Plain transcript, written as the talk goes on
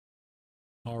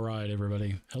All right,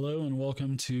 everybody. Hello and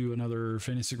welcome to another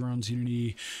Fantasy Grounds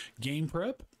Unity game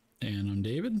prep. And I'm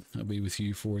David. I'll be with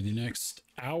you for the next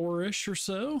hour-ish or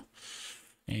so.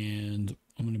 And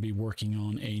I'm going to be working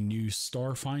on a new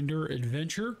Starfinder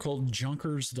adventure called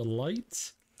Junker's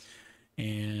Delight.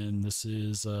 And this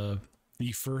is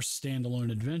the first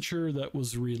standalone adventure that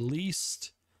was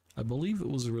released. I believe it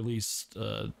was released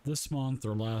this month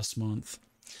or last month.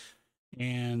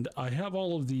 And I have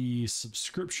all of the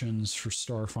subscriptions for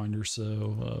Starfinder,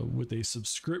 so with a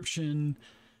subscription,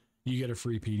 you get a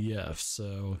free PDF.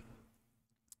 So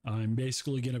I'm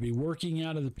basically going to be working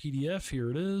out of the PDF. Here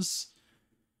it is.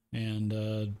 And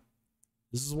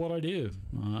this is what I do.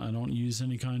 I don't use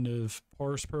any kind of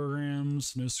parse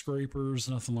programs, no scrapers,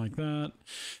 nothing like that.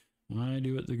 I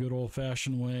do it the good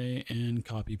old-fashioned way and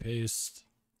copy-paste.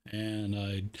 And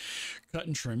I cut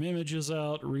and trim images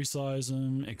out, resize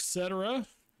them, etc.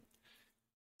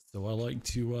 So I like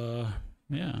to,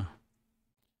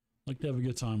 like to have a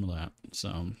good time with that.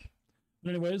 So,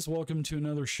 anyways, welcome to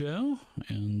another show,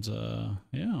 and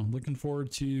looking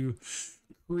forward to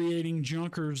creating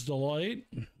Junker's Delight.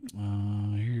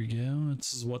 Here you go.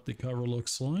 This is what the cover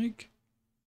looks like.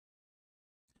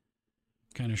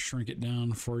 Kind of shrink it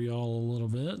down for y'all a little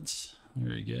bit.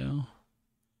 There you go.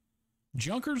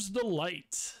 Junker's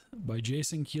Delight by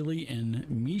Jason Keeley and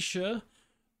Misha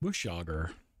Buschjager,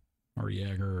 or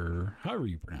Jager, or however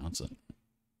you pronounce it.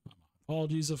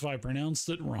 Apologies if I pronounced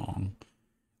it wrong,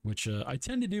 which I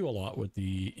tend to do a lot with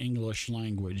the English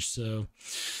language. So,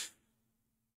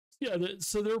 yeah,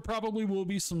 so there probably will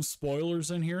be some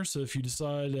spoilers in here. So if you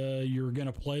decide you're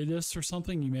going to play this or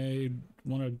something, you may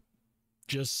want to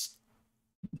just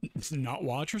not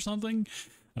watch or something,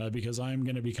 because I'm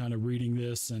going to be kind of reading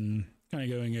this and kind of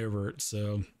going over it.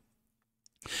 So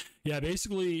yeah,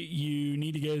 basically you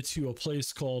need to go to a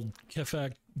place called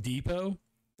Kefak Depot,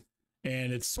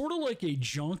 and it's sort of like a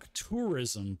junk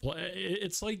tourism place.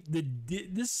 It's like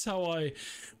this is how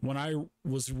when I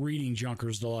was reading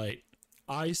Junker's Delight,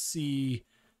 I see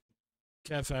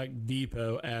Kefak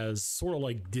Depot as sort of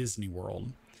like Disney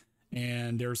World,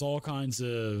 and there's all kinds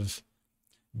of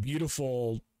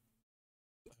beautiful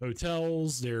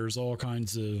hotels. There's all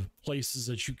kinds of places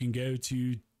that you can go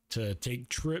to take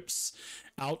trips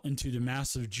out into the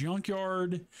massive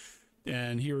junkyard.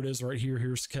 And here it is right here.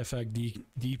 Here's Kefak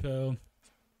Depot.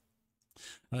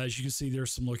 As you can see,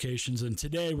 there's some locations. And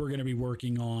today we're going to be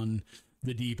working on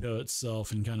the depot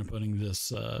itself and kind of putting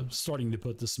this, starting to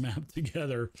put this map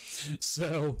together.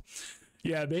 So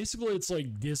yeah, basically it's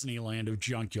like Disneyland of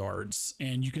junkyards.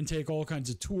 And you can take all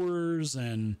kinds of tours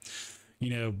and,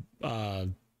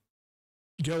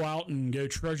 go out and go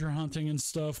treasure hunting and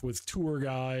stuff with tour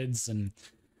guides. And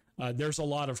there's a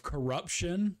lot of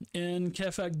corruption in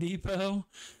Kefak Depot.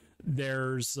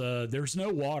 There's no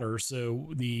water, so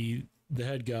the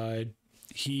head guide,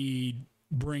 he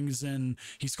brings in,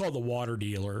 he's called the water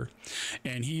dealer,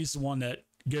 and he's the one that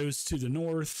goes to the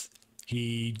north.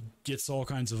 He gets all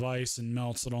kinds of ice and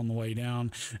melts it on the way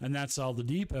down. And that's how the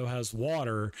depot has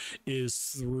water, is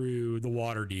through the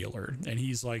water dealer. And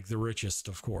he's like the richest,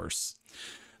 of course.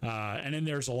 And then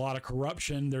there's a lot of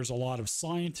corruption. There's a lot of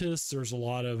scientists. There's a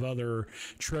lot of other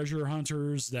treasure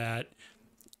hunters that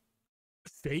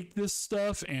fake this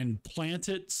stuff and plant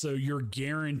it. So you're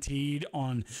guaranteed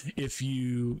on, if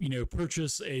you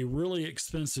purchase a really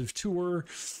expensive tour,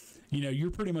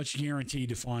 you're pretty much guaranteed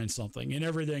to find something, and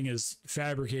everything is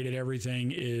fabricated.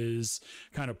 Everything is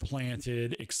kind of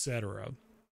planted, etc.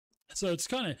 So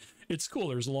it's cool.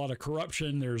 There's a lot of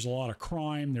corruption. There's a lot of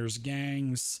crime. There's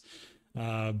gangs,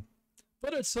 but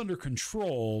it's under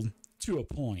control to a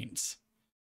point.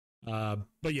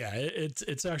 But yeah,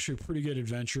 it's actually a pretty good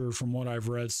adventure from what I've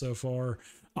read so far.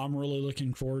 I'm really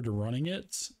looking forward to running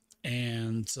it.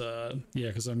 And,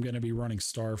 because I'm going to be running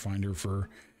Starfinder for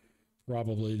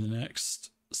probably the next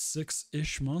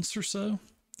 6-ish months or so.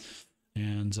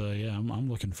 And I'm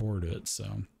looking forward to it.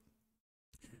 So,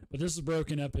 but this is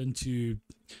broken up into,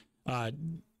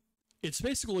 it's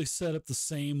basically set up the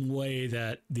same way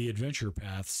that the adventure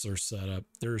paths are set up.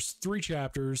 There's 3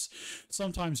 chapters.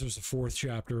 Sometimes there's a 4th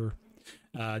chapter.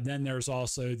 Then there's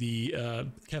also the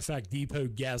Kefak Depot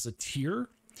Gazetteer,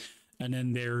 and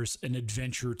then there's an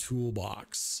adventure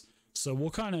toolbox. So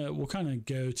we'll kind of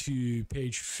go to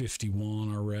page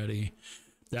 51 already.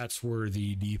 That's where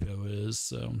the depot is.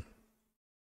 So,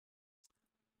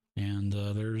 and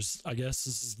there's, I guess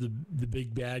this is the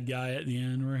big bad guy at the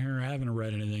end right here. I haven't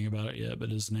read anything about it yet,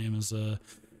 but his name is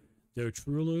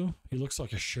Dotrulu. He looks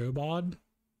like a Shobod.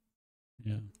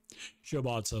 Yeah,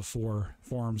 Shobods have 4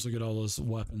 forms. Look at all those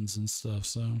weapons and stuff.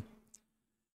 So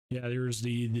Yeah, there's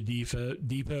the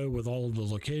depot with all of the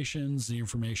locations, the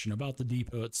information about the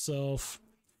depot itself.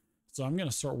 So I'm going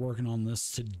to start working on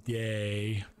this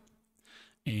today.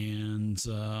 And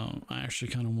I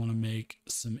actually kind of want to make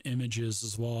some images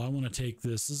as well. I want to take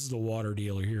this. This is the water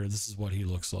dealer here. This is what he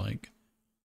looks like.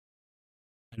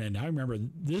 And then I remember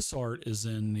this art is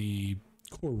in the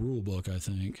core rule book, I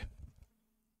think.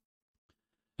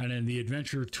 And then the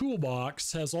adventure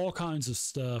toolbox has all kinds of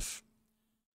stuff.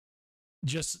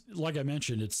 Just like I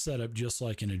mentioned, it's set up just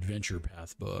like an adventure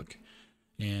path book.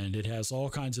 And it has all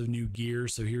kinds of new gear.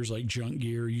 So here's like junk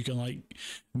gear. You can like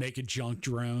make a junk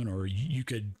drone, or you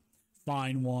could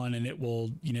find one and it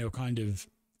will, you know, kind of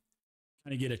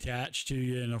get attached to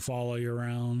you and it'll follow you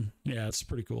around. Yeah, it's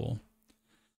pretty cool.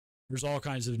 There's all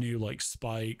kinds of new like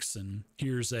spikes, and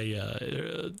here's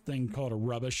a thing called a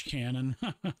rubbish cannon.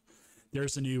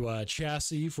 There's a new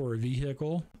chassis for a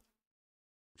vehicle.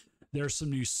 There's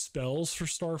some new spells for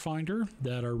Starfinder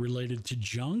that are related to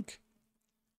junk,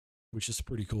 which is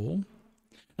pretty cool.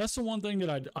 That's the one thing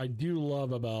that I do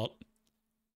love about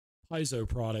Paizo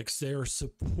products. They are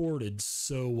supported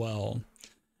so well,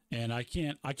 and I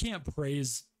can't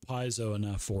praise Paizo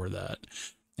enough for that.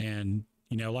 And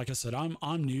you know, like I said,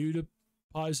 I'm new to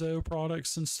Paizo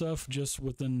products and stuff just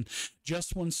when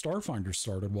Starfinder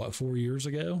started, 4 years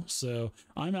ago. So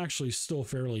I'm actually still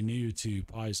fairly new to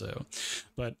Paizo,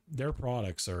 but their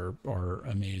products are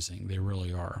amazing. They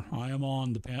really are. I am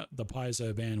on the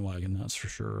Paizo bandwagon, that's for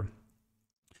sure.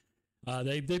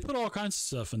 They put all kinds of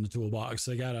stuff in the toolbox.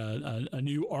 They got a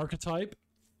new archetype.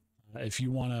 If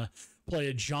you want to play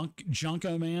a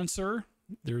junkomancer,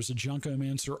 there's a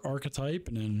junkomancer archetype,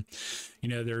 and then, you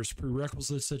know, there's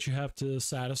prerequisites that you have to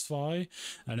satisfy,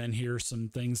 and then here's some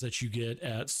things that you get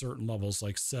at certain levels,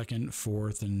 like 2nd,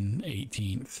 4th, and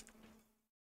 18th.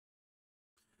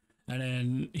 And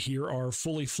then here are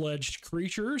fully fledged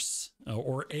creatures,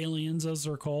 or aliens as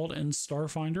they're called in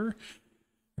Starfinder.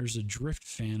 There's a Drift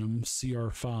Phantom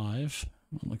CR5.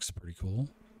 That looks pretty cool.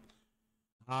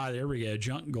 Ah, there we go.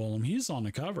 Junk Golem. He's on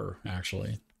the cover,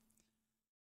 actually.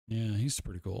 Yeah, he's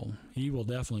pretty cool. He will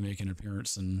definitely make an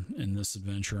appearance in this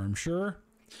adventure, I'm sure.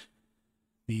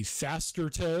 The Faster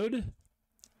Toad.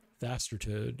 Faster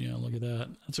Toad. Yeah, look at that.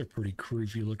 That's a pretty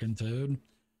creepy looking toad.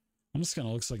 Almost kind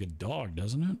of looks like a dog,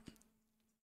 doesn't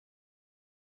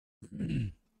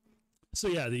it? So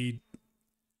yeah, the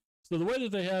way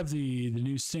that they have the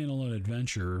new standalone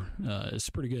adventure is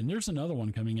pretty good. And there's another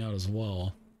one coming out as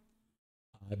well,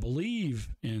 I believe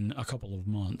in a couple of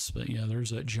months. But yeah,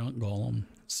 there's that junk golem.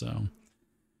 So,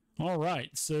 all right.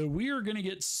 So we are going to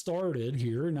get started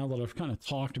here now that I've kind of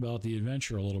talked about the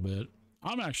adventure a little bit.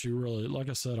 I'm actually really, like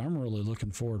I said, I'm really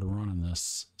looking forward to running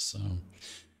this. So,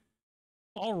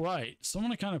 all right. So I'm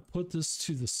going to kind of put this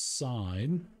to the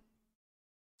side,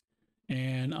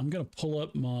 and I'm going to pull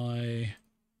up my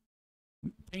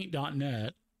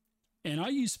paint.net. And I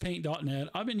use paint.net.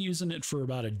 I've been using it for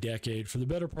about a decade, for the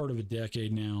better part of a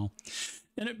decade now.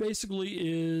 And it basically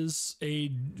is a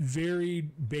very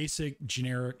basic,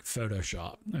 generic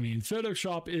Photoshop. I mean,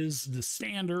 Photoshop is the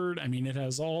standard. I mean, it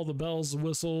has all the bells, the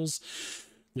whistles,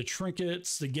 the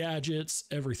trinkets, the gadgets,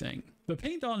 everything. But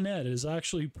paint.net is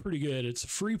actually pretty good. It's a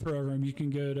free program. You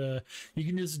can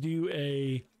just do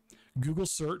a Google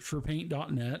search for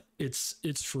paint.net.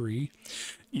 It's free.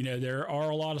 You know, there are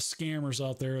a lot of scammers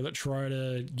out there that try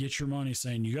to get your money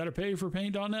saying you got to pay for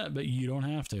paint.net, but you don't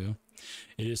have to.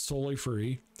 It is totally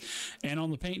free. And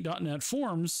on the paint.net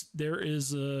forums, there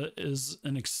is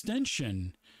an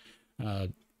extension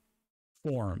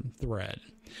forum thread.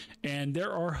 And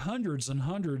there are hundreds and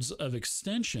hundreds of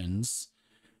extensions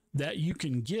that you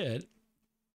can get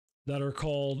that are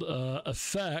called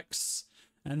effects,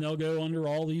 and they'll go under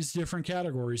all these different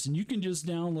categories, and you can just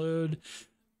download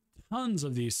tons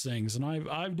of these things. And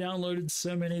I've downloaded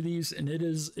so many of these, and it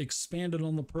has expanded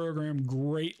on the program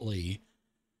greatly.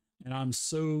 And I'm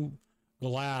so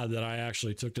glad that I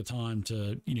actually took the time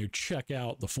to, you know, check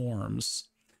out the forums.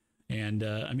 And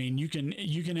I mean, you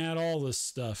can add all this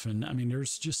stuff, and I mean,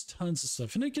 there's just tons of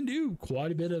stuff, and it can do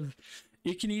quite a bit of.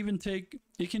 It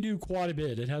can do quite a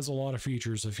bit. It has a lot of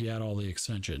features if you add all the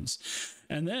extensions.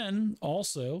 And then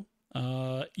also,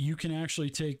 you can actually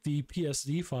take the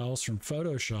PSD files from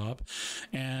Photoshop,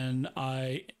 and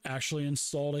I actually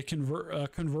installed a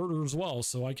converter as well.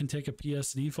 So I can take a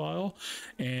PSD file,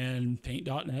 and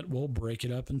paint.net will break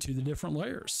it up into the different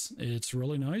layers. It's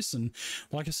really nice. And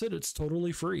like I said, it's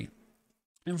totally free.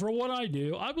 And for what I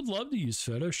do, I would love to use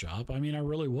Photoshop. I mean, I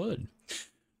really would.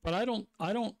 but I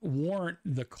don't warrant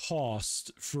the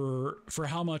cost for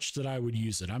how much that I would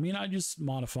use it. I mean, I just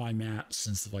modify mats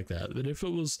and stuff like that. But if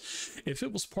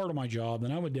it was part of my job,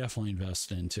 then I would definitely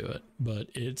invest into it. But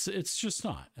it's just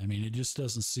not. I mean, it just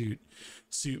doesn't suit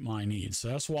my needs. So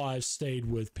that's why I've stayed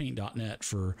with paint.net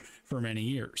for many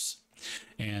years.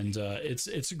 And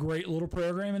it's a great little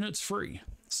program, and it's free.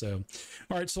 So,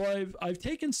 all right. So I've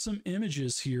taken some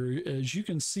images here, as you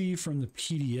can see from the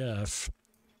PDF.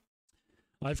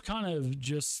 I've kind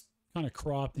of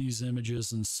cropped these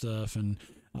images and stuff, and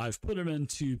I've put them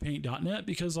into paint.net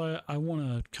because I want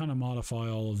to kind of modify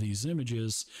all of these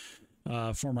images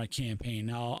for my campaign.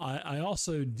 Now, I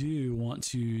also do want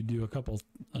to do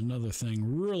another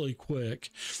thing really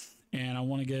quick, and I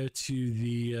want to go to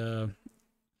the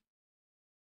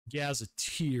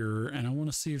Gazetteer, and I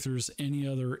want to see if there's any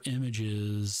other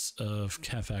images of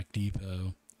Kefak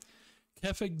Depot.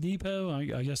 Kefik Depot,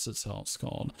 I guess that's how it's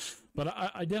called. But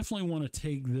I definitely want to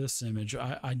take this image.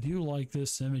 I do like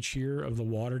this image here of the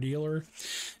water dealer.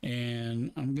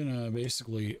 And I'm going to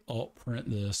basically alt print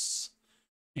this.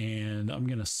 And I'm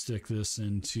going to stick this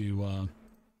into, I'm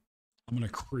going to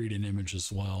create an image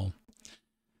as well.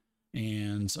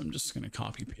 And so I'm just going to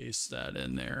copy paste that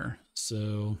in there.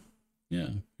 So yeah,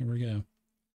 here we go.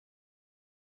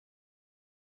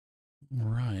 All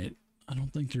right. I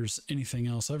don't think there's anything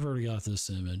else. I've already got this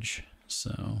image.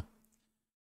 So,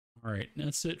 all right,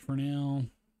 that's it for now.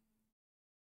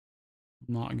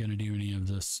 I'm not going to do any of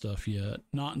this stuff yet.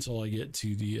 Not until I get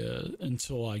to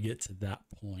that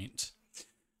point.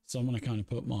 So I'm going to kind of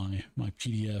put my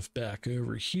PDF back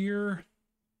over here.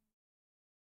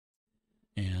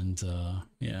 And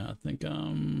yeah, I think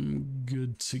I'm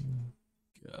good to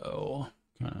go.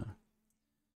 Kind of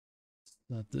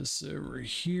set this over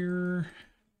here.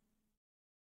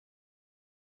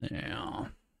 Yeah.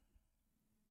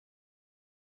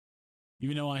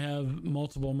 Even though I have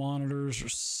multiple monitors,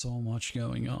 there's so much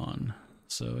going on.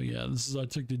 So yeah, I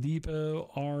took the depot,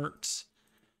 art,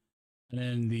 and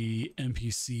then the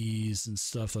NPCs and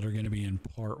stuff that are going to be in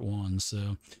part 1.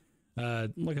 So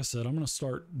like I said, I'm going to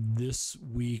start this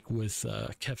week with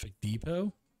Kefik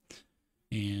Depot.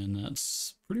 And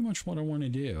that's pretty much what I want to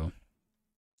do.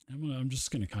 I'm just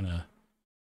going to kind of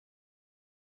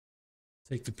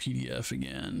take the PDF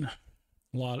again.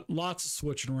 Lots of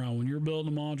switching around. When you're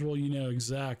building a module, you know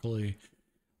exactly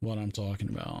what I'm talking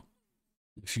about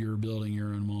if you're building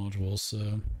your own modules.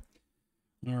 So,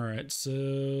 all right.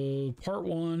 So part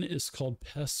 1 is called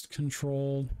pest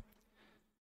control.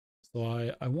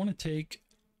 So I want to take,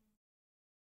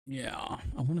 I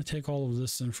want to take all of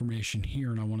this information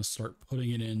here and I want to start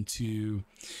putting it into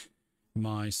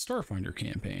my Starfinder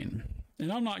campaign.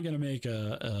 And I'm not going to make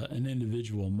an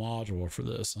individual module for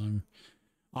this.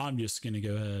 I'm just going to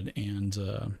go ahead and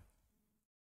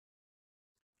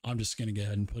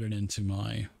put it into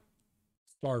my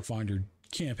Starfinder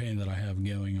campaign that I have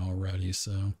going already.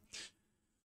 So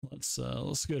let's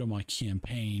go to my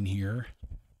campaign here.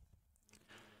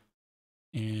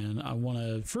 And I want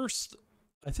to first,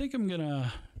 I think I'm going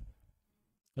to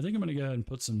go ahead and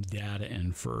put some data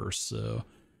in first. So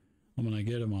I'm going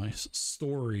to go to my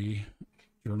story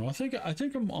journal. I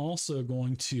think I'm also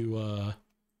going to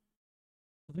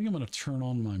I'm going to turn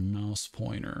on my mouse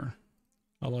pointer.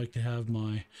 I like to have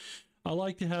my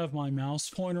mouse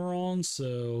pointer on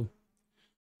so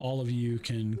all of you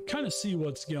can kind of see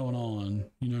what's going on.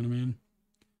 You know what I mean?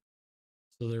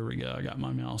 So there we go. I got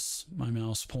my mouse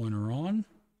pointer on.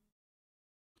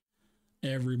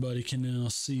 Everybody can now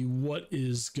see what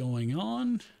is going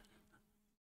on.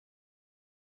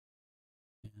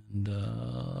 And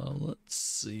let's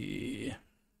see.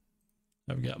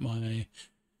 I've got my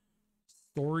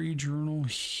story journal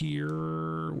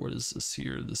here. What is this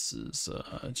here? This is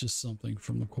just something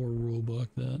from the core rulebook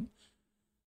that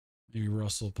maybe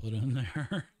Russell put in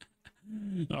there.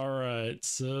 All right,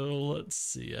 so let's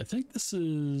see. I think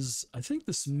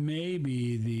this may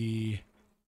be the,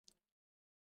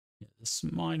 this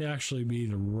might actually be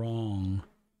the wrong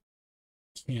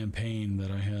campaign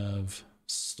that I have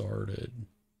started,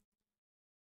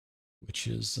 which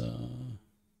is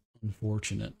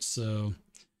unfortunate. So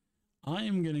I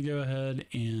am going to go ahead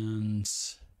and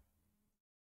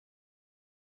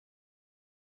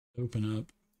open up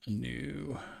a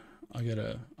new, I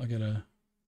gotta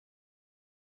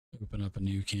open up a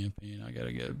new campaign. I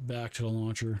gotta get back to the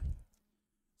launcher.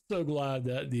 So glad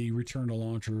that the return to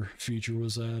launcher feature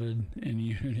was added in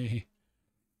Unity.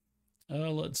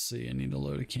 Let's see, I need to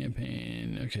load a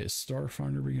campaign. Okay,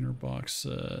 Starfinder beginner box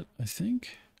set. I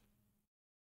think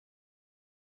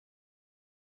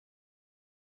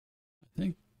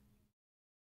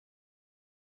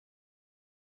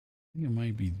I think it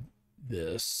might be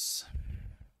this.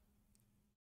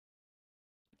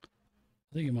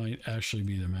 I think it might actually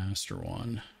be the master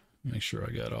one. Make sure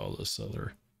I got all this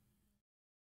other.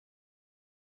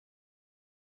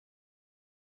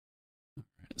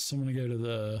 So I'm going to go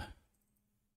to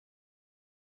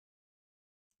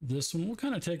this one. We'll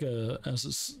kind of take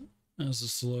as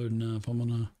it's loading up, I'm going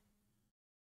to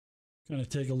kind of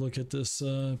take a look at this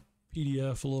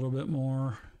PDF a little bit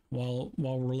more while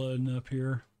we're loading up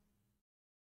here.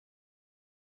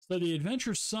 So the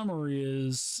adventure summary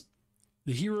is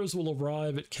the heroes will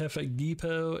arrive at Kefek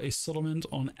Depot, a settlement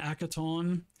on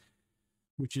Akaton,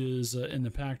 which is in the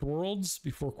Pact Worlds,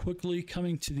 before quickly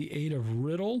coming to the aid of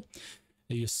Riddle,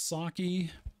 a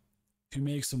Yasaki who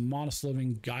makes a modest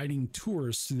living guiding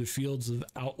tourists through the fields of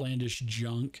outlandish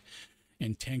junk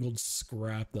and tangled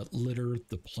scrap that litter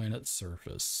the planet's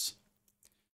surface.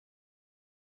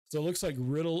 So it looks like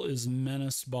Riddle is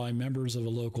menaced by members of a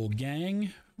local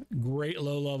gang. Great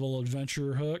low-level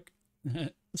adventure hook.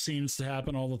 Seems to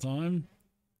happen all the time.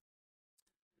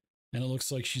 And it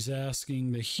looks like she's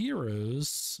asking the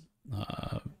heroes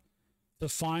to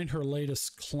find her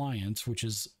latest client, which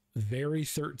is Vari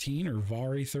 13 or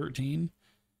Vari 13,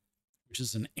 which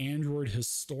is an android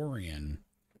historian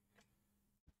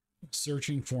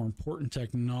searching for important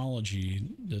technology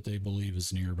that they believe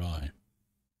is nearby.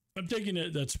 I'm taking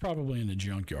it that's probably in the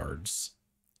junkyards.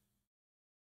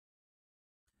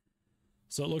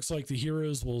 So it looks like the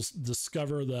heroes will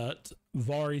discover that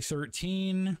Vari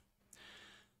 13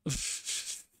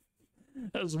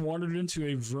 has wandered into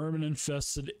a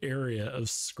vermin-infested area of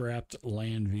scrapped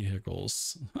land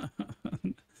vehicles.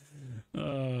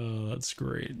 Oh, that's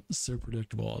great. So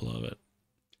predictable. I love it.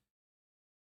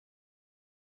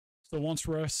 So once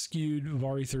rescued,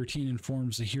 Vari 13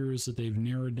 informs the heroes that they've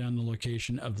narrowed down the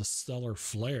location of the stellar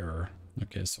flare.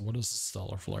 Okay, so what is the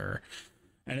stellar flare?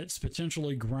 And it's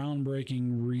potentially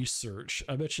groundbreaking research.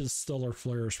 I bet you the stellar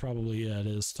flare is probably, it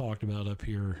is talked about up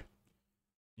here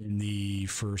in the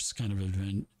first kind of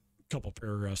couple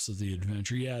paragraphs of the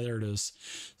adventure. Yeah, there it is.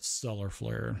 Stellar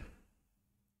flare.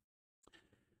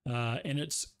 And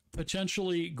it's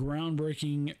potentially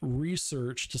groundbreaking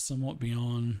research to somewhat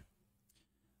beyond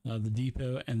the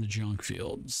depot and the junk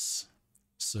fields.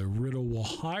 So Riddle will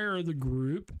hire the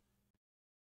group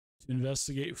to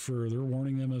investigate further,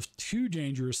 warning them of two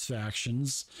dangerous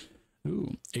factions.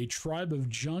 Ooh, a tribe of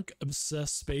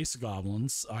junk-obsessed space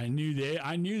goblins. I knew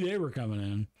they were coming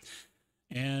in,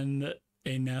 and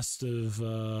a nest of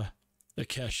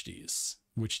Akeshtis,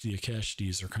 which the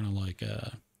Akeshtis are kind of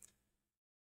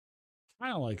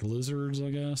like lizards, I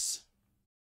guess.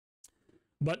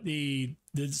 But the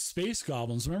space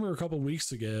goblins. Remember a couple of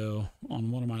weeks ago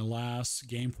on one of my last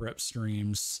game prep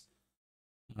streams.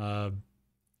 Yeah,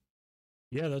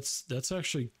 that's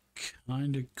actually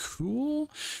kind of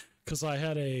cool. Because I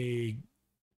had a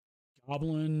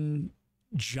goblin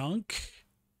junk,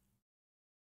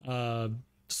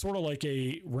 sort of like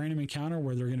a random encounter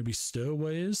where they're going to be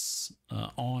stowaways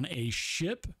on a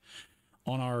ship,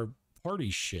 on our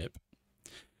party ship.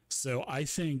 So I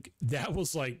think that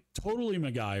was like totally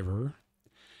MacGyver.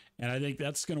 And I think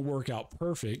that's going to work out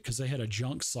perfect because they had a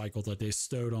junk cycle that they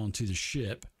stowed onto the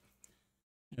ship.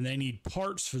 And they need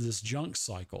parts for this junk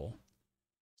cycle.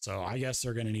 So I guess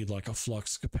they're going to need like a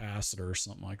flux capacitor or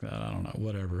something like that. I don't know,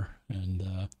 whatever. And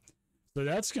so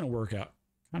that's going to work out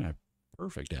kind of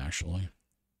perfect, actually.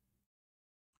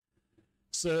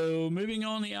 So moving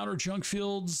on, the outer junk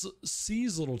fields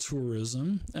sees little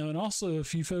tourism. And also,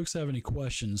 if you folks have any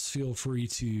questions, feel free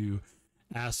to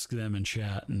ask them in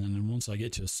chat. And then once I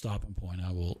get to a stopping point,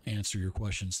 I will answer your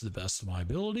questions to the best of my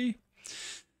ability.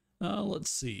 Let's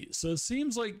see. So it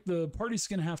seems like the party's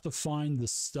going to have to find the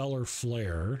stellar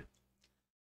flare.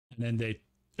 And then they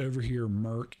over here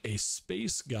murk a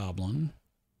space goblin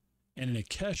and an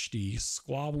Akeshti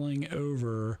squabbling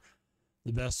over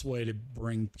the best way to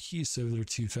bring peace over their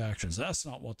two factions. That's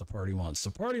not what the party wants.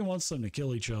 The party wants them to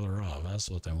kill each other off.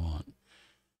 That's what they want.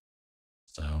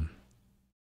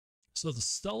 So the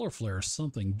stellar flare is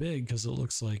something big because it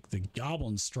looks like the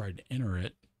goblins tried to enter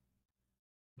it,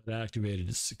 but activated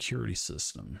its security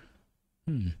system.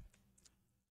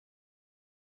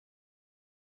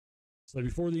 So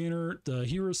before the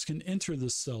heroes can enter the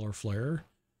stellar flare,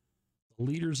 the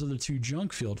leaders of the two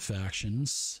junk field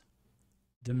factions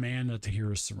demand that the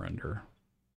heroes surrender.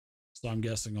 So I'm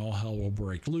guessing all hell will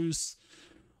break loose.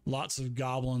 Lots of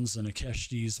goblins and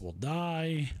Akeshtis will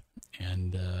die.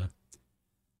 And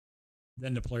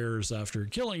then the players, after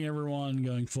killing everyone,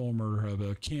 going full murder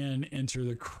hobo, can enter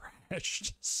the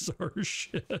crashed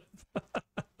starship.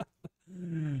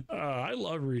 I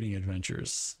love reading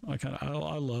adventures. I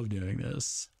love doing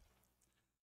this.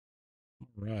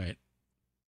 Right.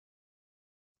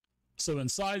 So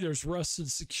inside there's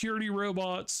rusted security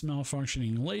robots,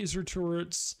 malfunctioning laser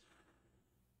turrets.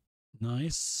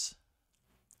 Nice.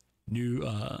 New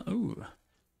ooh.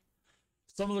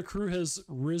 Some of the crew has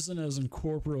risen as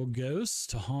incorporeal ghosts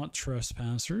to haunt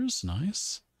trespassers.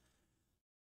 Nice.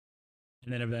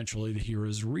 And then eventually the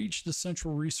heroes reach the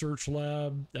central research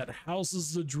lab that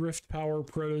houses the drift power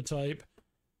prototype,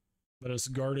 but it's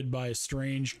guarded by a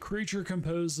strange creature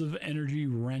composed of energy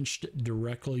wrenched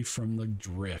directly from the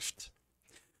drift.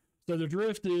 So the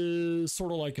drift is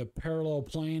sort of like a parallel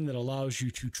plane that allows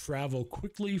you to travel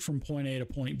quickly from point A to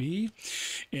point B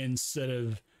instead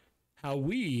of how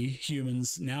we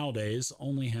humans nowadays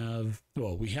only have,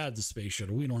 well, we had the space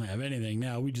shuttle. We don't have anything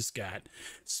now. We just got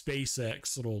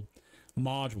SpaceX little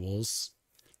modules.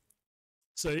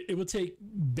 So it would take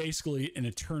basically an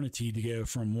eternity to go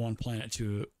from one planet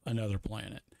to another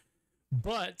planet.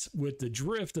 But with the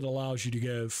drift, it allows you to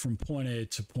go from point A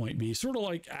to point B, sort of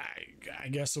like, I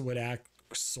guess it would act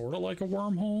sort of like a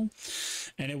wormhole,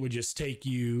 and it would just take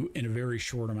you in a very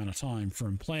short amount of time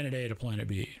from planet A to planet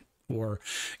B, or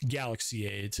galaxy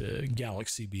A to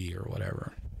galaxy B, or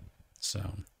whatever. So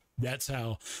that's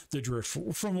how the drift,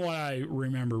 from what I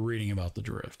remember reading about the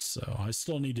drift. So I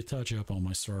still need to touch up on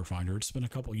my Starfinder. It's been a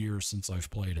couple years since I've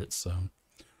played it. So,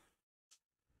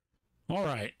 all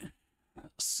right.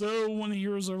 So when the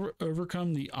heroes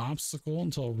overcome the obstacle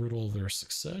and tell Riddle of their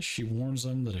success, she warns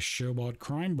them that a Showbot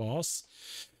crime boss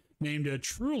named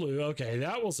Trulu, okay,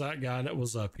 that was that guy that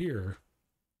was up here,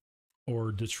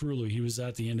 or Detrulu, he was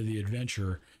at the end of the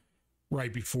adventure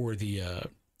right before the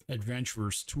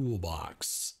adventurer's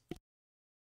toolbox.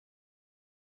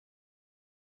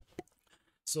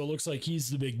 So it looks like he's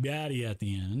the big baddie at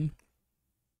the end.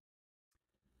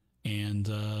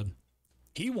 And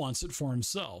he wants it for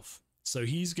himself. So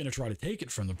he's going to try to take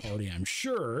it from the party, I'm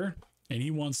sure. And he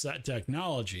wants that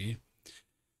technology.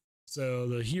 So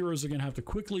the heroes are going to have to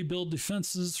quickly build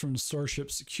defenses from the Starship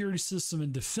security system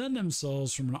and defend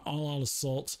themselves from an all-out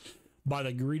assault by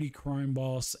the greedy crime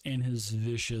boss and his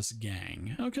vicious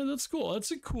gang. Okay, that's cool.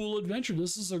 That's a cool adventure.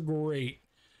 This is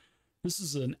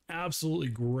an absolutely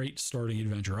great starting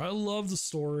adventure. I love the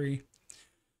story.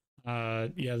 Yeah,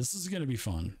 this is going to be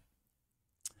fun.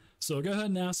 So go ahead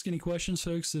and ask any questions,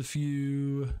 folks, if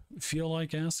you feel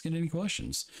like asking any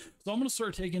questions. So I'm going to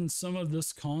start taking some of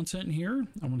this content here.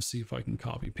 I want to see if I can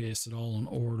copy paste it all in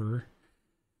order.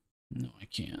 No, I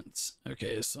can't.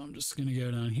 Okay, so I'm just going to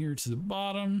go down here to the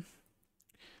bottom.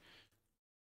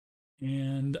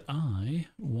 And I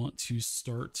want to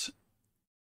start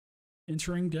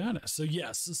entering data. So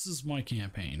yes, this is my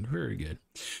campaign. Very good.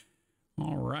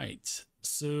 All right.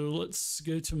 So let's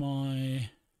go to my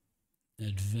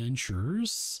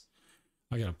adventures.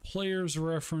 I got a player's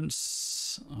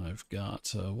reference. I've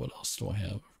got, what else do I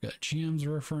have? I've got GM's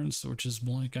reference, which is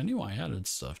blank. I knew I added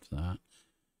stuff to that.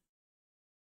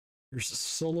 There's a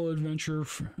solo adventure.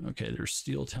 Okay, there's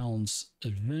Steel Talon's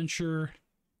adventure.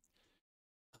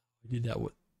 I did that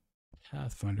with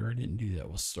Pathfinder. I didn't do that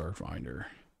with Starfinder.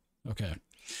 Okay.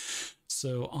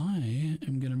 So I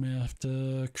am going to have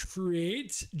to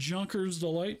create Junker's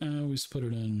Delight. I always put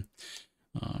it in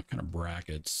kind of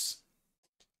brackets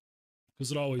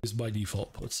because it always by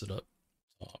default puts it up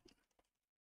top.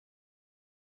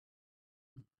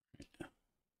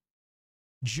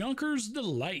 Junker's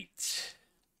Delight.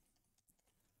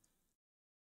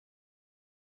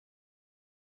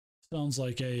 Sounds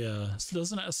like a,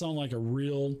 doesn't that sound like a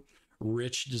real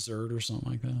rich dessert or something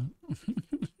like that?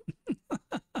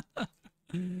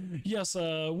 Yes,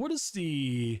 what is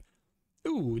the,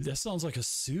 ooh, that sounds like a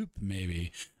soup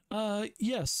maybe.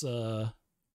 Yes,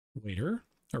 waiter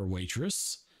or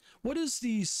waitress. What is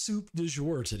the soup du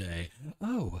jour today?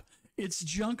 Oh, it's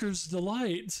Junker's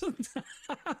Delight.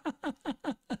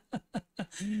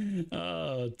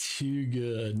 Oh, too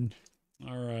good.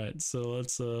 All right, so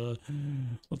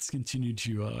let's continue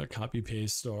to copy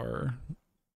paste our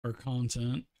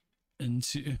content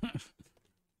into.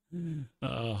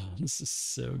 Oh, this is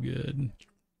so good.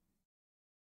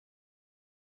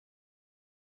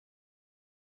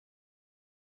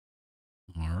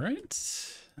 All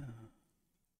right.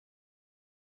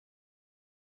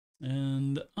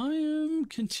 And I am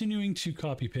continuing to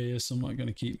copy paste. I'm not going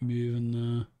to keep moving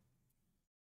the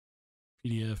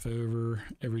PDF over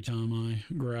every time I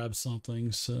grab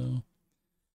something. So,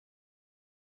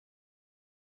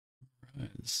 all right,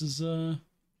 this is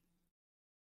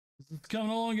coming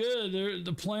along good.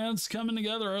 The plan's coming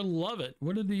together. I love it.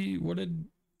 What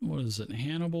is it?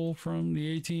 Hannibal from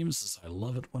the A-Team says, I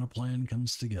love it when a plan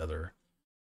comes together.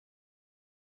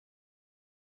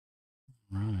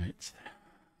 Right.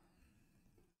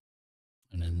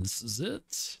 And then this is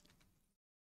it.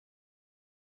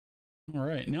 All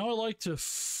right, now I like to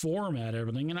format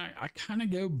everything, and I kind of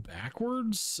go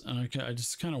backwards, and I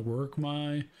just kind of work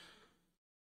my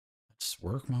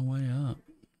way up.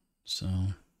 So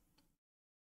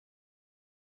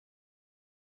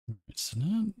it's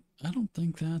not. I don't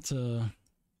think that's a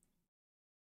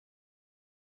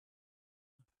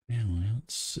family.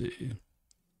 Let's see.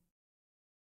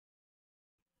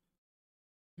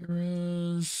 Here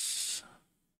is.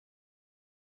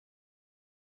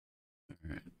 All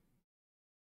right.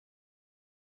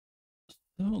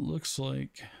 So it looks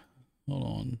like. Hold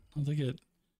on. I think it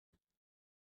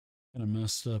kind of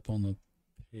messed up on the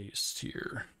paste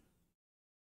here.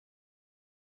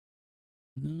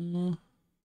 No.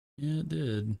 Yeah, it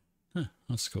did. Huh,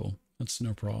 that's cool. That's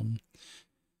no problem.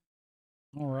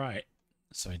 All right.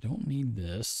 So I don't need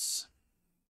this.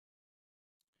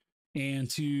 And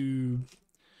to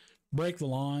break the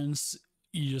lines,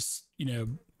 you just,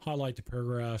 highlight the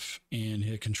paragraph and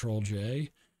hit Control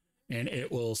J. And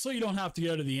it will, so you don't have to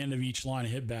go to the end of each line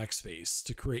and hit backspace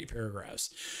to create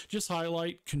paragraphs. Just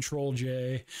highlight Control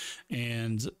J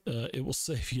and it will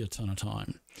save you a ton of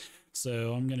time.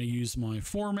 So I'm going to use my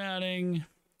formatting.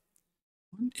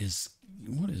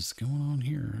 What is going on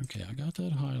here? Okay, I got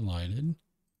that highlighted.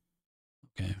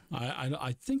 Okay,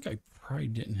 I think I probably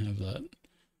didn't have that.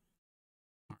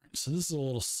 All right, so this is a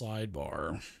little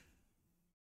sidebar.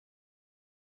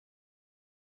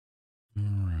 All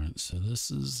right, so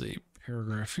this is a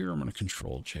paragraph here. I'm going to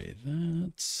Control J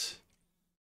that.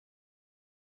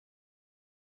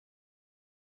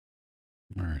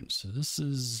 All right, so this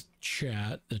is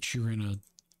chat that you're going to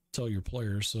tell your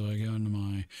players. So I go into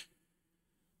my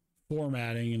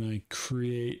formatting and I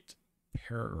create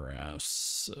paragraphs.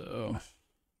 So,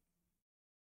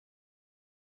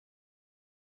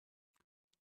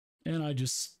 and I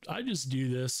just do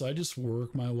this. I just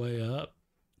work my way up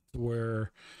to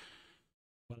where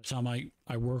by the time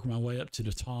I work my way up to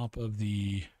the top of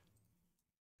the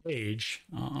page,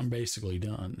 I'm basically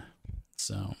done.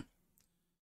 So, and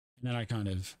then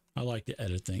I like to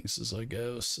edit things as I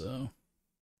go. So,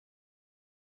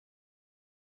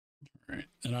 all right.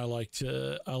 And I like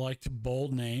to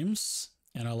bold names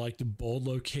and I like to bold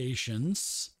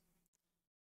locations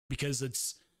because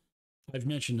I've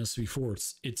mentioned this before.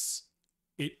 It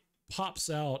pops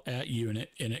out at you and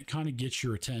it kind of gets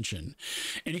your attention.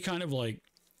 Any kind of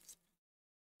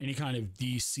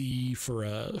DC for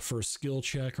a skill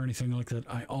check or anything like that,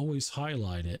 I always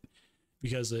highlight it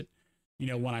because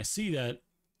when I see that,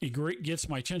 it gets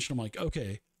my attention. I'm like,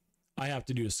 okay, I have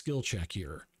to do a skill check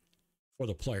here for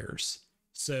the players.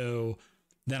 So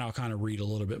then I'll kind of read a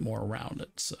little bit more around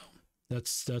it. So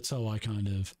that's how I kind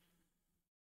of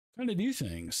do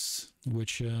things,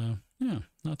 which,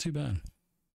 not too bad.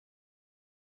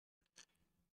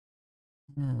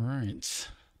 All right.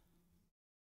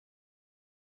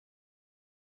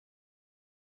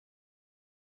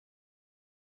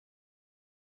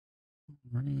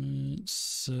 Right,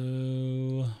 so,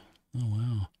 oh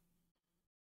wow.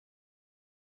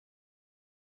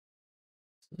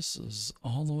 This is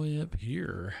all the way up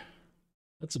here.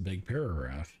 That's a big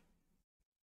paragraph.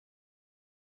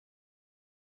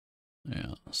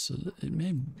 Yeah, so it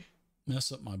may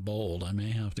mess up my bold. I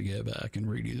may have to go back and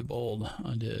redo the bold.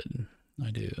 I do.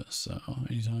 So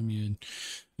anytime you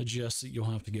adjust it,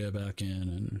 you'll have to go back in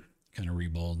and kind of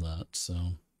rebold that.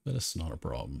 So, but it's not a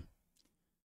problem.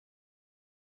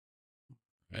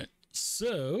 Right.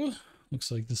 So looks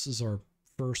like this is our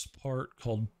first part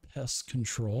called pest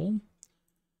control.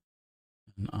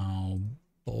 And I'll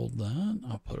bold that.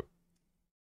 I'll put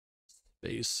a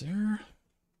space there.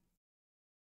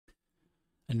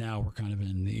 And now we're kind of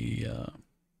in the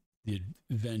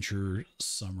adventure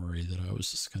summary that I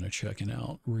was just kind of checking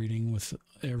out, reading with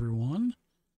everyone.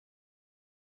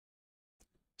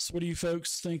 So what do you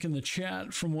folks think in the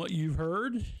chat from what you've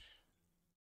heard?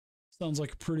 Sounds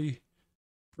like a pretty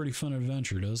fun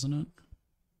adventure, doesn't it?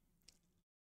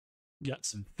 You got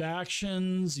some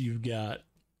factions, you've got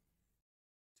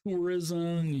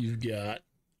tourism, you've got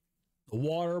the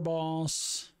water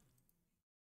boss.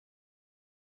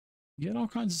 You got all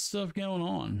kinds of stuff going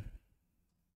on.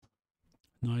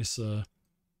 Nice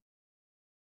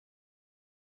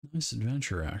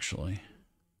adventure, actually.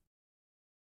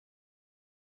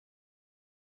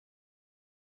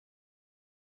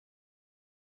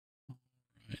 All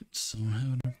right, so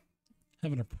I'm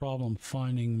having a problem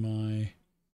finding my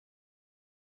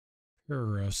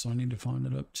paragraph, so I need to find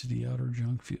it up to the outer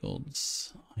junk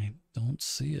fields. I don't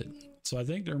see it. So I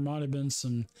think there might have been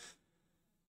some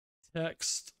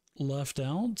text left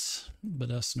out, but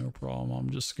that's no problem. I'm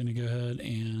just going to go ahead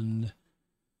and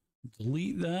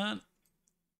delete that.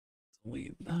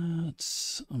 Delete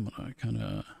that. I'm gonna kind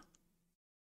of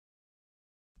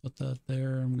put that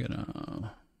there. I'm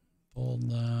gonna bold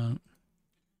that.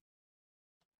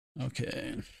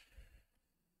 Okay.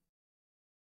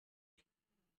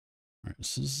 All right,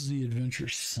 so this is the adventure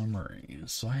summary.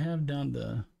 So I have down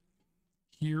to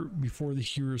here before the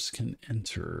heroes can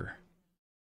enter.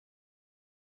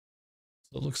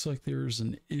 So it looks like there's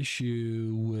an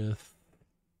issue with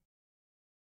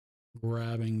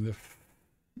grabbing the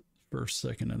first,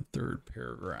 second, and third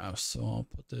paragraphs. So I'll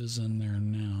put those in there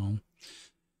now.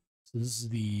 So this is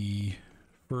the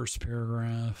first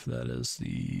paragraph. That is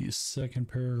the second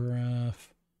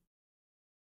paragraph.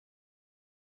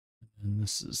 And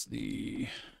this is the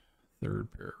third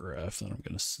paragraph that I'm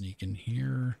going to sneak in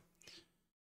here.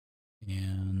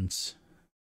 And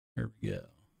there we go.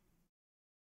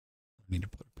 I need to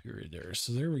put a period there.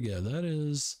 So there we go. That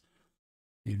is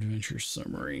the adventure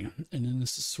summary. And then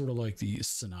this is sort of like the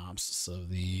synopsis of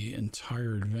the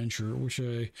entire adventure, which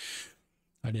I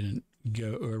didn't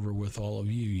go over with all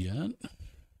of you yet.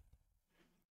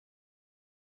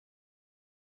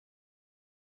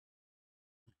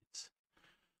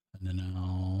 And then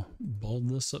I'll bold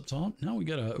this up top. Now we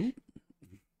got a, oop,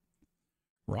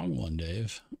 wrong one,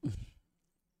 Dave.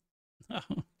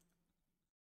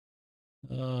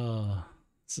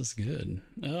 This is good.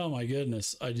 Oh my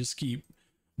goodness. I just keep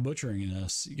butchering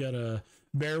this. You gotta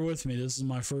bear with me. This is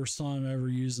my first time ever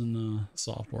using the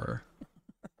software.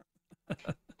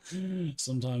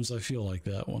 Sometimes I feel like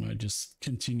that when I just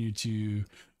continue to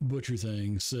butcher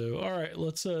things. So, all right,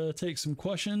 let's take some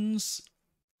questions.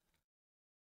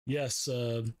 Yes,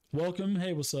 welcome.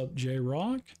 Hey, what's up, J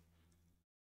Rock?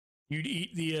 You'd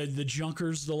eat the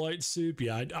Junker's Delight soup?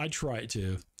 Yeah, I'd try it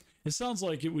too. It sounds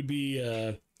like it would be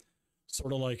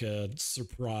sort of like a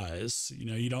surprise. You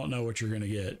know, you don't know what you're going to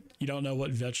get. You don't know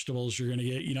what vegetables you're going to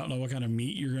get. You don't know what kind of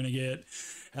meat you're going to get.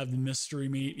 Have the mystery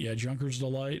meat. Yeah, Junker's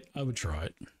Delight. I would try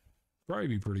it. Probably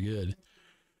be pretty good.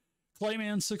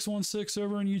 Clayman616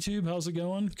 over on YouTube. How's it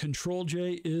going? Control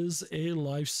J is a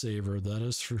lifesaver. That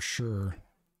is for sure.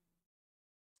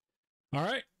 All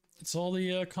right. It's all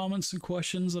the comments and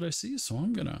questions that I see. So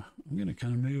I'm gonna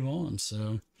kind of move on.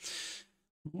 So,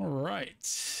 all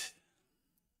right.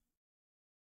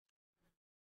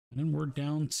 And then we're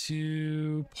down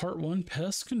to part 1,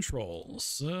 pest control.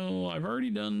 So I've already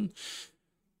done.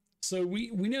 So we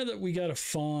know that we got to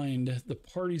find the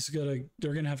party's they're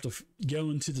going to have to go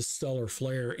into the stellar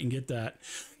flare and get that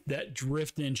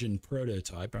drift engine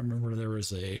prototype. I remember there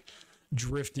was a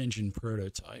drift engine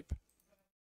prototype.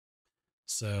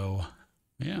 So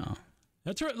yeah,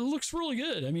 that's right. It looks really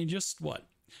good. I mean, just what?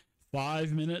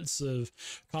 5 minutes of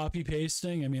copy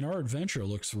pasting. I mean, our adventure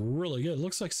looks really good. It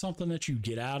looks like something that you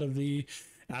get out of the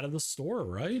store,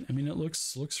 right? I mean, it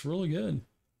looks really good.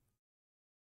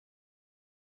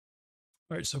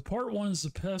 All right, so part 1 is the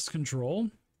pest control.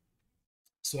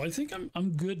 So I think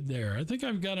I'm good there. I think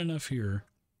I've got enough here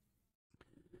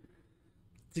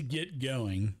to get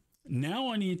going.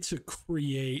 Now I need to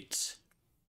create,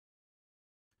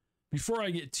 before I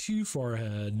get too far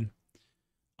ahead,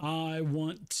 I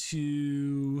want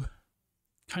to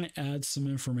kind of add some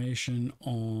information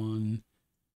on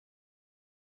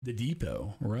the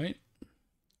depot, right?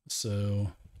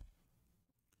 So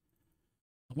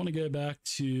I want to go back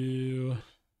to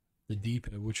the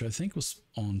depot, which I think was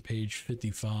on page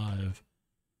 55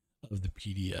 of the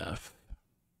PDF.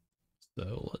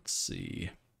 So let's see.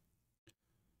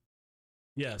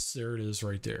 Yes, there it is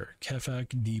right there.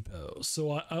 Kefak Depot.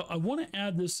 So I want to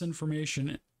add this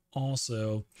information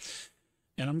also,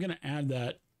 and I'm going to add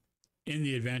that in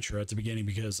the adventure at the beginning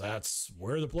because that's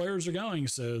where the players are going.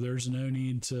 So there's no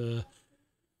need to,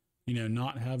 you know,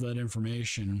 not have that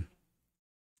information.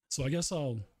 So I guess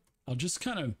I'll just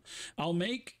kind of, I'll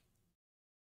make,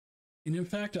 and in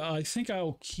fact, I think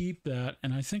I'll keep that,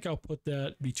 and I think I'll put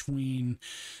that between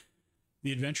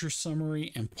the adventure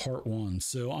summary and part 1.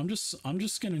 So I'm just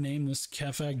going to name this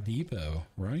Kefak Depot,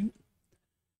 right?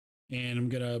 And I'm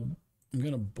going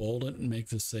to bold it and make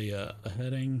this a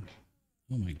heading.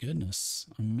 Oh my goodness.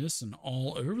 I'm missing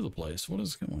all over the place. What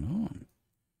is going on?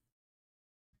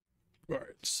 All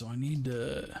right. So I need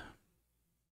to,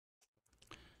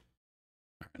 all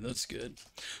right, that's good.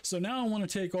 So now I want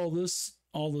to take all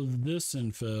of this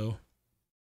info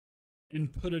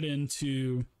and put it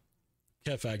into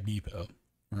Kefak Depot,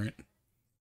 right?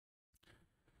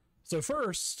 So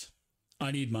first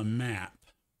I need my map,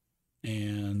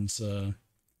 and I'm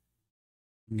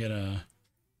gonna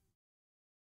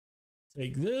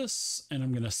take this and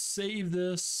I'm gonna save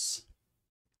this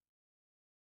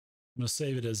I'm going to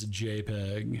save it as a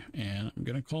JPEG, and I'm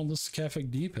going to call this Cafe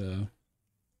Depot.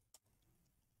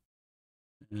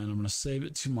 And I'm going to save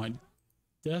it to my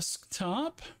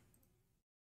desktop.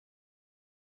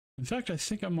 In fact, I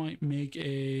think I might make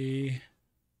a,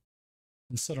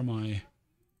 instead of my,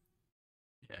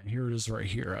 yeah, here it is right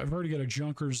here. I've already got a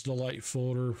Junker's Delight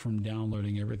folder from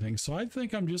downloading everything. So I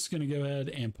think I'm just going to go ahead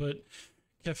and put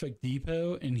Cafe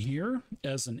Depot in here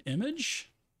as an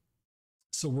image.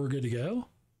 So we're good to go.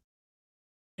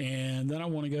 And then I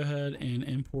want to go ahead and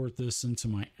import this into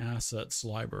my assets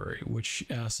library, which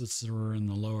assets are in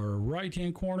the lower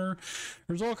right-hand corner.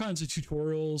 There's all kinds of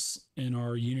tutorials in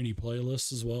our Unity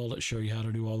playlist as well that show you how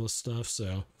to do all this stuff.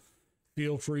 So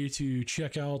feel free to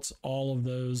check out all of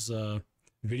those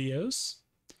videos.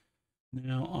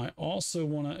 Now, I also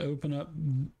want to open up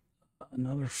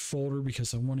another folder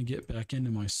because I want to get back into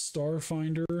my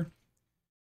Starfinder,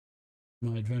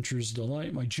 my Adventurer's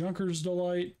Delight, my Junker's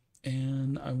Delight.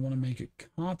 And I want to make a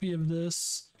copy of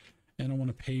this, and I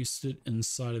want to paste it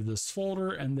inside of this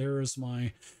folder. And there is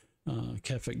my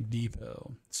Cafe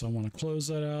Depot. So I want to close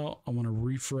that out. I want to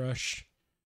refresh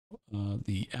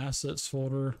the assets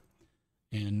folder,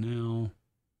 and now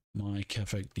my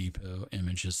Cafe Depot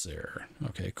image is there.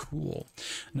 Okay, cool.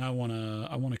 Now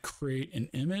I want to create an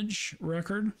image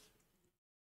record.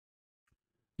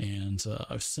 And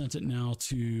I've sent it now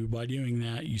to, by doing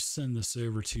that, you send this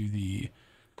over to the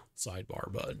sidebar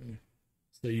button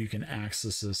so you can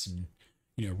access this and,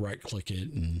 you know, right click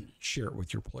it and share it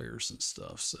with your players and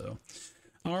stuff. So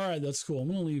all right, that's cool. I'm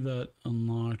going to leave that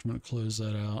unlocked. I'm going to close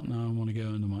that out. Now I want to go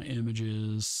into my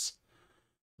images,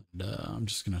 and I'm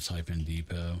just going to type in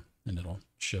depot and it'll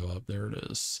show up. There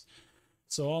it is.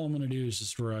 So all I'm going to do is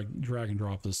just drag and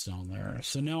drop this down there.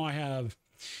 So now I have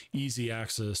easy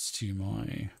access to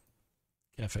my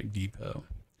Cafe Depot.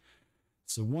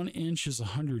 So 1 inch is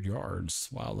 100 yards.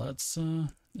 Wow, that's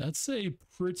a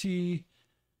pretty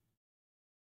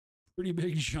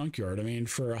big junkyard. I mean,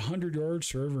 for 100 yards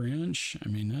for every inch, I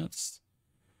mean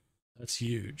that's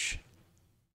huge.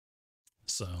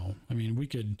 So I mean,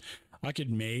 I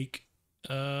could make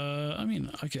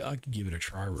I could give it a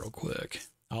try real quick.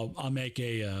 I'll make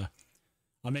a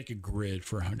grid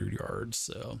for 100 yards.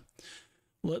 So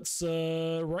let's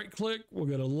right click. We'll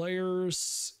go to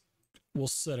layers. We'll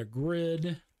set a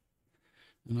grid,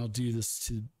 and I'll do this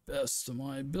to the best of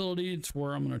my ability. It's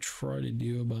where I'm going to try to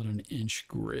do about an inch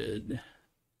grid.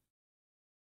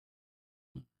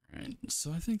 All right,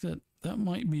 so I think that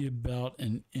might be about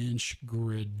an inch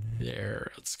grid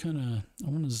there. It's kind of, I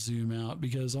want to zoom out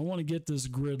because I want to get this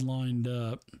grid lined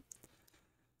up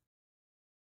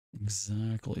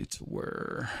exactly to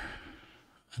where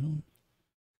I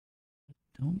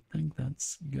don't think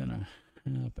that's gonna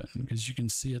happen, because you can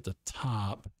see at the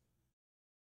top.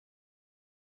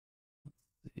 Let's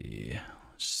see,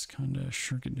 let's just kind of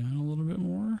shrink it down a little bit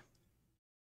more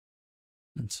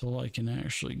until I can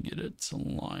actually get it to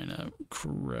line up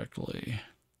correctly.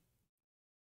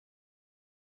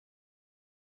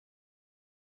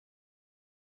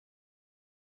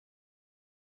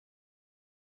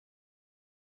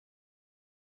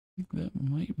 I think that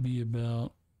might be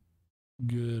about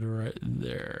good right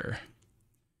there.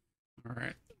 All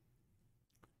right.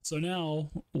 So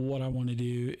now what I want to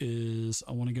do is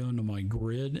I want to go into my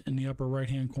grid in the upper right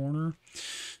hand corner,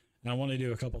 and I want to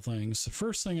do a couple things. The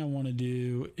first thing I want to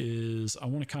do is I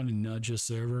want to kind of nudge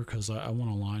this over because I want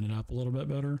to line it up a little bit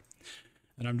better.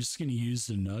 And I'm just going to use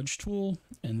the nudge tool,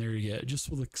 and there you go.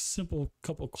 Just with a simple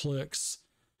couple clicks,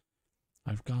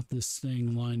 I've got this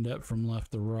thing lined up from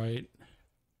left to right.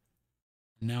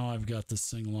 Now I've got this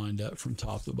thing lined up from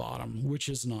top to bottom, which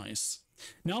is nice.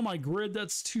 Now my grid,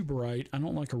 that's too bright. I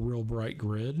don't like a real bright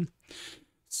grid.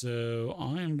 So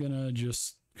I am going to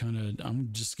just I'm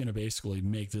just going to basically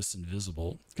make this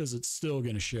invisible, because it's still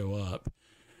going to show up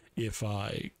if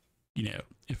I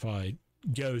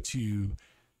go to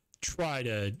try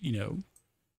to, do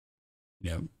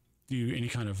any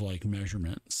kind of like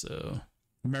measurement. So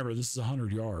remember, this is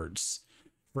 100 yards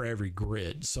for every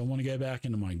grid. So I want to go back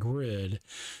into my grid,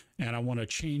 and I want to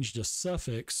change the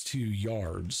suffix to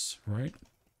yards, right?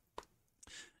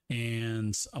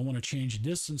 And I want to change the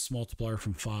distance multiplier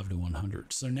from 5 to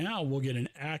 100. So now we'll get an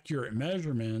accurate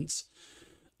measurement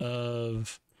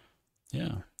of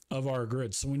our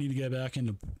grid. So we need to go back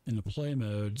into play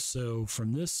mode. So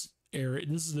from this area,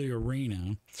 this is the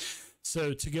arena.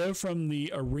 So to go from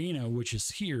the arena, which is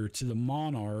here, to the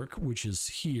Monarch, which is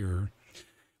here,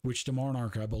 which the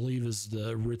Monarch, I believe, is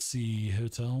the Ritzy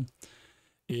Hotel.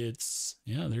 It's,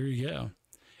 there you go.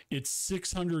 It's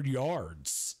 600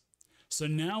 yards. So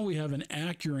now we have an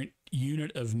accurate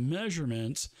unit of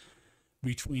measurement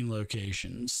between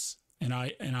locations. And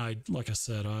I like I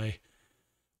said, I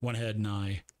went ahead and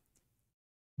I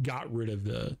got rid of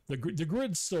the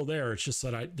grid's still there. It's just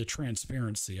that the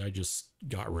transparency, I just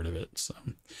got rid of it.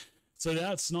 So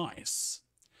that's nice.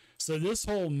 So this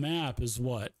whole map is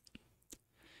what,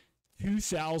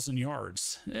 2,000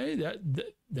 yards. Hey,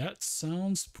 that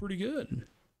sounds pretty good.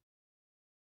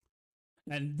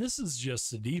 And this is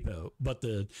just the depot, but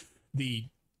the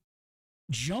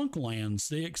junk lands,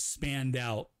 they expand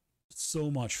out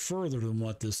so much further than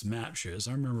what this map shows.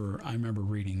 I remember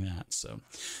reading that. So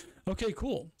okay,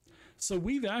 cool. So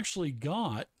we've actually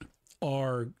got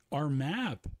our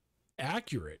map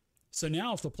accurate. So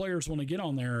now if the players want to get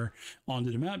onto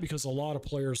the map, because a lot of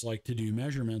players like to do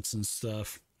measurements and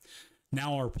stuff,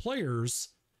 now our players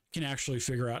can actually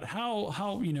figure out how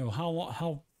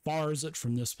far is it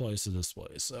from this place to this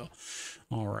place. So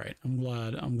all right, I'm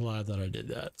glad that I did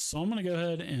that. So I'm going to go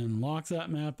ahead and lock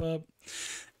that map up.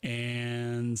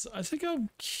 And I think I'll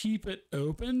keep it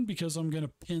open because I'm going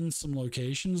to pin some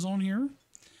locations on here.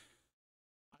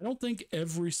 I don't think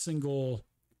every single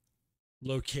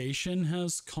location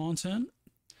has content,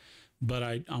 but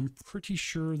I'm pretty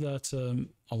sure that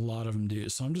a lot of them do.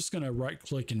 So I'm just going to right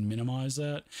click and minimize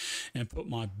that and put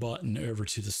my button over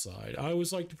to the side. I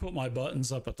always like to put my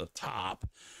buttons up at the top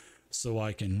so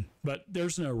I can, but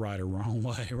there's no right or wrong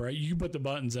way, right? You can put the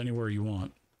buttons anywhere you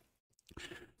want.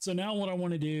 So now what I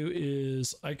want to do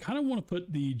is I kind of want to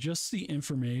put just the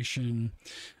information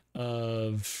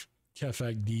of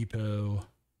Kefag Depot.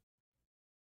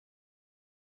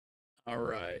 All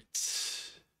right.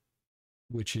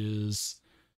 Which is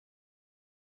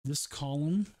this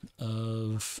column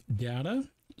of data.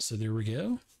 So there we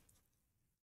go.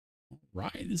 All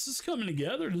right. This is coming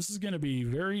together. This is going to be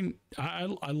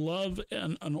I love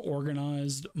an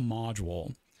organized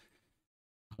module.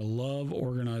 I love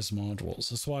organized modules.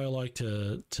 That's why I like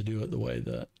to do it the way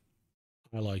that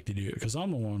I like to do it, because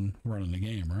I'm the one running the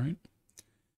game, right?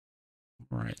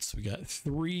 All right, so we got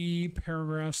 3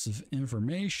 paragraphs of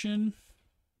information.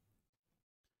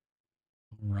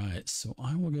 All right, so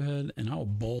I will go ahead and I'll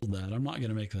bold that. I'm not going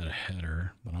to make that a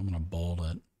header, but I'm going to bold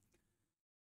it.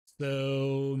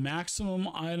 So maximum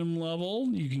item level,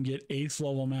 you can get 8th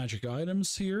level magic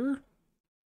items here.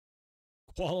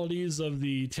 Qualities of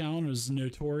the town is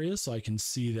notorious. I can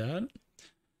see that.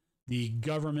 The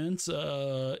government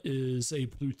is a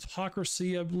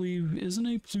plutocracy, I believe. Isn't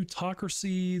a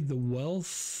plutocracy the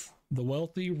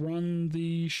wealthy run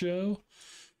the show?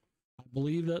 I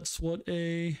believe that's what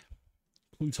a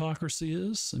plutocracy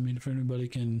is. I mean, if anybody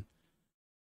can,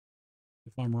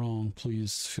 if I'm wrong,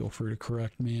 please feel free to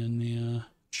correct me in the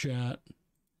chat.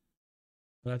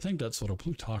 But I think that's what a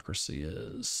plutocracy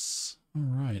is. All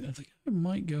right, I think I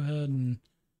might go ahead and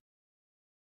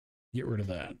get rid of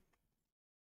that.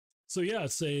 So yeah,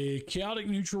 it's a chaotic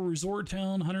neutral resort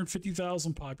town,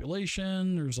 150,000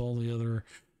 population. There's all the other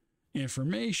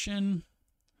information.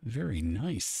 Very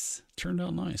nice. Turned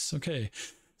out nice. Okay,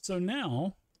 so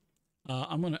now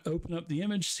I'm going to open up the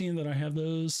image, seeing that I have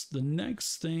those. The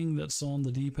next thing that's on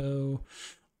the depot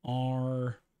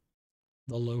are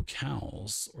the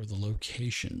locales or the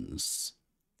locations.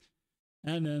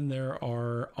 And then there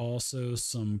are also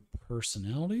some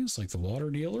personalities like the water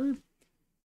dealer,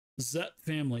 Zet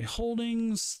Family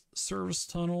Holdings, service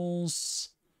tunnels,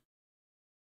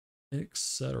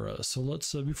 etc. So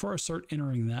let's, before I start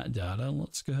entering that data,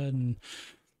 let's go ahead and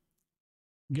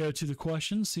go to the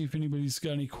questions, see if anybody's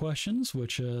got any questions,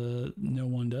 which no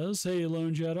one does. Hey,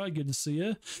 Lone Jedi, good to see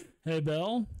you. Hey,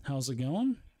 Belle, how's it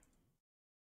going?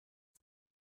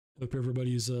 Hope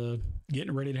everybody's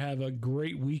getting ready to have a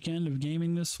great weekend of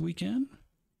gaming this weekend.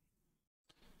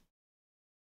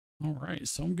 All right,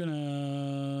 so I'm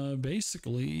gonna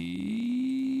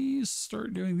basically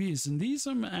start doing these, and these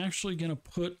I'm actually gonna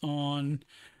put on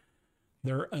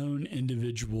their own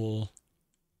individual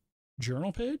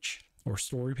journal page or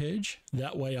story page.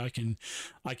 That way I can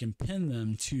pin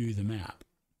them to the map.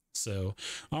 So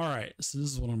all right, so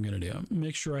this is what I'm gonna do.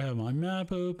 Make sure I have my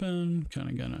map open.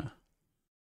 Kind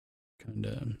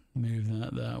of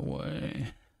move that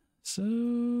way. So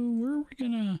where are we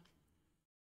gonna?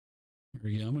 Here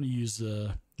we go. I'm going to use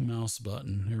the mouse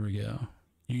button. Here we go.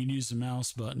 You can use the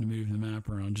mouse button to move the map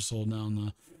around. Just hold down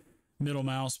the middle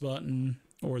mouse button,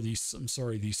 or the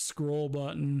scroll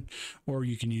button, or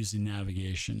you can use the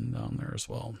navigation down there as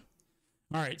well.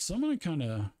 All right, so I'm going to kind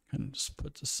of just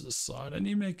put this aside. I need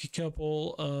to make a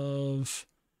couple of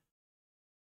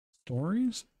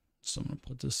stories. So I'm going to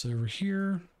put this over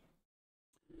here.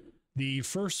 The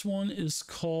first one is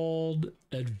called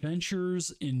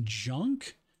Adventures in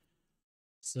Junk.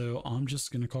 So I'm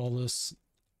just going to call this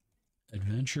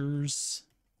Adventures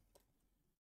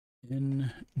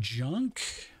in junk.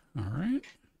 All right.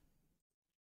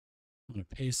 I'm going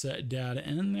to paste that data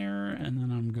in there, and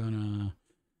then I'm going to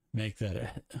make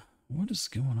that. What is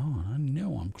going on? I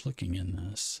know I'm clicking in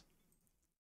this.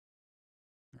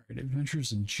 All right,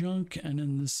 adventures in junk, and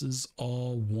then this is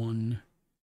all one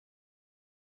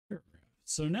paragraph.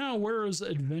 So now, where is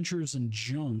adventures in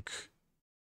junk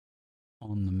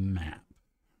on the map?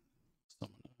 So I'm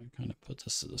going to kind of put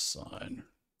this to the side.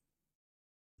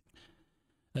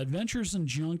 Adventures in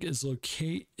junk is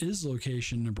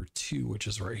location number 2, which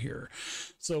is right here.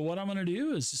 So what I'm going to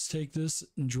do is just take this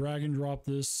and drag and drop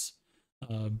this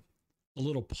a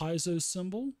little piezo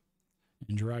symbol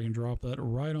and drag and drop that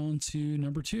right onto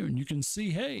number 2. And you can see,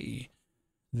 hey,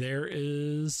 there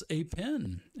is a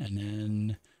pin. And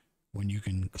then when you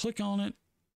can click on it,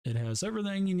 it has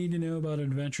everything you need to know about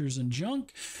adventures in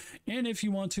junk. And if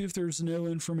you want to, if there's no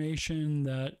information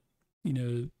that, you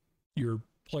know, your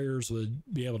players would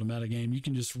be able to metagame, you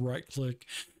can just right click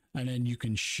and then you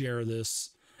can share this.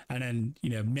 And then, you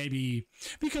know, maybe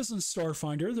because in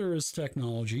Starfinder there is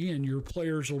technology and your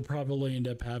players will probably end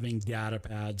up having data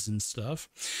pads and stuff,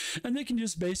 and they can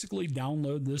just basically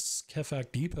download this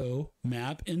Kefak Depot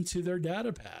map into their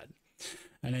data pad.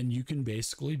 And then you can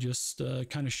basically just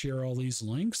kind of share all these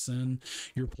links, and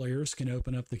your players can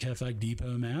open up the Kefak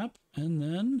Depot map, and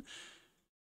then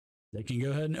they can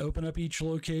go ahead and open up each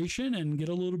location and get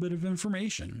a little bit of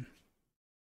information.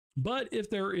 But if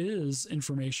there is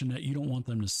information that you don't want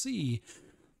them to see,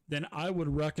 then I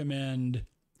would recommend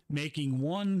making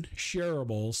one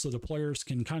shareable so the players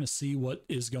can kind of see what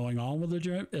is going on with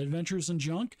the adventures in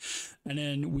junk. And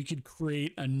then we could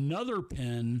create another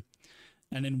pin,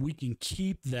 and then we can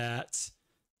keep that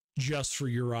just for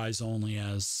your eyes only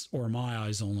as, or my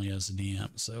eyes only as a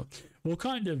DM. So we'll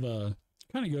kind of go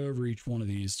over each one of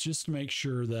these just to make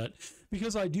sure that,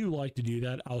 because I do like to do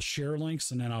that, I'll share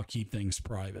links and then I'll keep things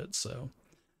private. So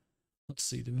let's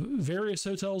see, the various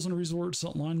hotels and resorts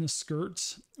that line the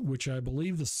skirt, which I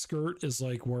believe the skirt is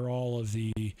like where all of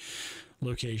the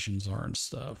locations are and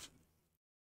stuff.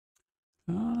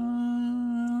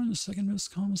 The second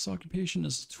most common occupation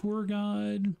is a tour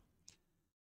guide.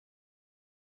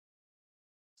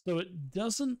 So it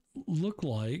doesn't look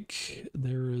like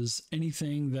there is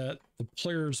anything that the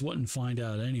players wouldn't find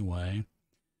out anyway.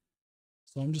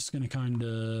 So I'm just going to kind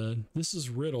of, this is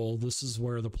Riddle. This is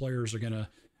where the players are going to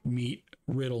meet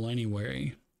Riddle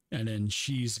anyway. And then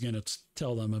she's going to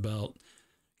tell them about,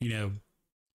 you know,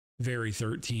 Vari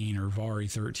 13 or Vari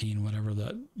 13, whatever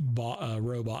that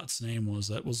robot's name was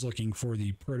that was looking for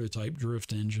the prototype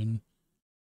drift engine.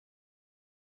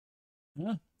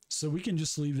 Yeah. So we can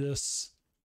just leave this.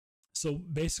 So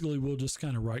basically we'll just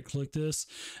kind of right click this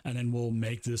and then we'll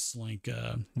make this link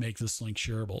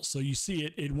shareable. So you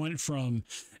see it went from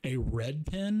a red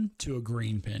pin to a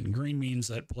green pin. Green means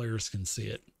that players can see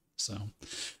it. So,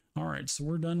 all right, so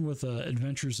we're done with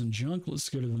adventures in junk. Let's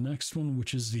go to the next one,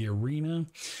 which is the arena.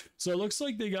 So it looks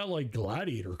like they got like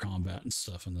gladiator combat and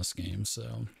stuff in this game.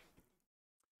 So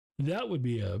that would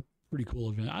be a pretty cool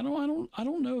event. I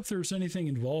don't know if there's anything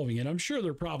involving it. I'm sure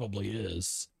there probably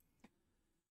is.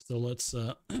 So let's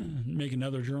make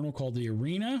another journal called the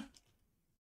Arena.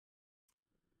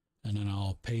 And then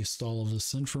I'll paste all of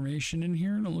this information in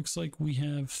here. And it looks like we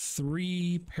have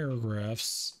 3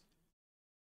 paragraphs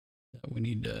that we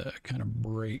need to kind of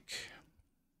break.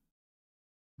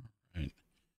 All right.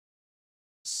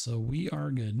 So we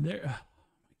are good there. Oh,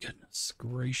 my goodness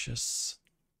gracious.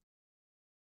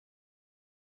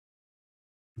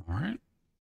 All right.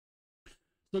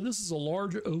 So this is a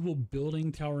large oval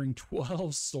building towering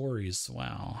 12 stories.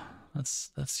 Wow,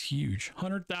 that's huge.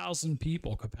 100,000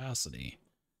 people capacity.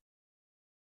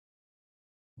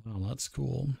 Wow, that's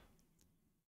cool.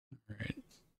 All right.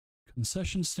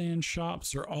 Concession stand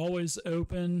shops are always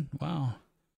open. Wow.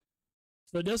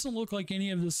 So it doesn't look like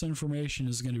any of this information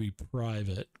is going to be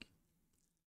private.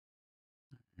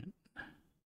 All right.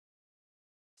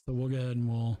 So we'll go ahead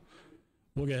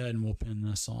and we'll pin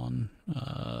this on.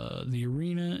 The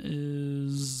arena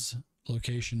is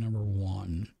location number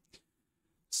 1.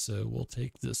 So we'll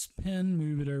take this pin,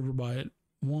 move it over by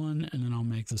 1, and then I'll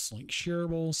make this link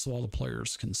shareable so all the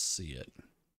players can see it.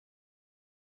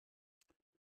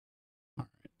 All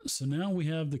right. So now we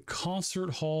have the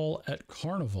concert hall at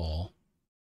Carnival.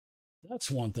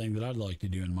 That's one thing that I'd like to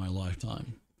do in my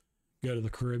lifetime. Go to the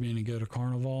Caribbean and go to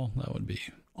Carnival. That would be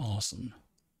awesome.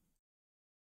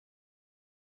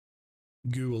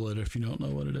 Google it if you don't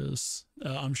know what it is.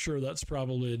 I'm sure that's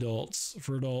probably adults.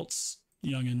 For adults,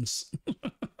 youngins.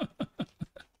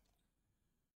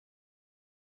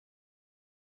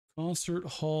 Concert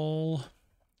hall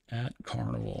at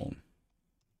Carnival.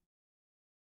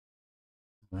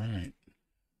 Right.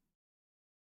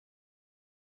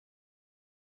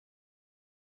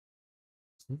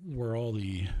 So this is where all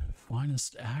the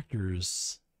finest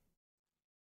actors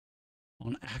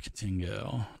on acting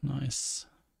go. Nice.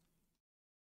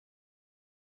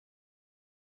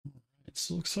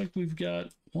 So it looks like we've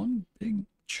got one big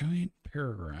giant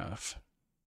paragraph.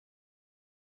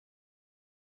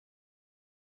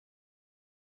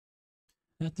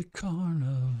 At the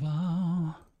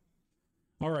Carnival.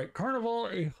 All right, Carnival,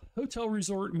 a hotel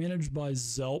resort managed by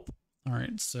Zelp. All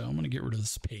right, so I'm going to get rid of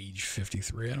this page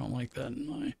 53. I don't like that in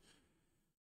my...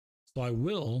 So I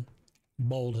will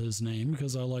bold his name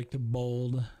because I like to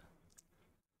bold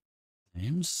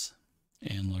names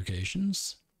and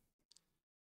locations.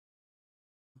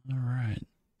 All right.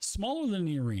 Smaller than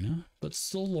the arena, but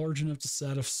still large enough to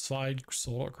satisfy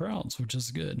sold-out crowds, which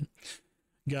is good.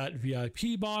 Got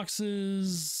VIP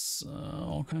boxes,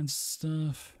 all kinds of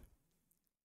stuff.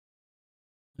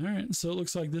 All right, so it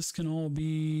looks like this can all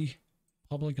be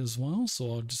public as well.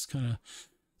 So I'll just kind of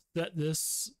set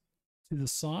this to the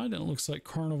side. And it looks like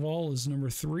Carnival is number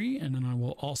 3. And then I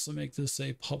will also make this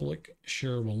a public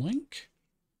shareable link.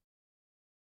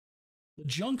 The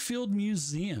Junkfield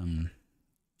Museum.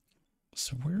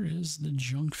 So where is the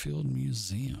Junkfield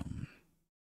Museum?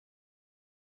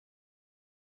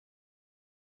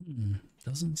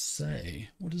 Doesn't say.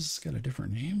 What is this got a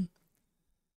different name?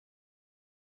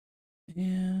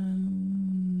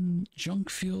 And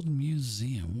Junkfield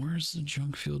Museum. Where's the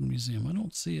Junkfield Museum? I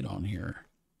don't see it on here.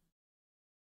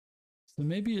 So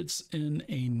maybe it's in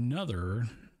another.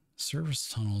 Service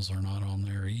tunnels are not on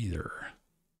there either.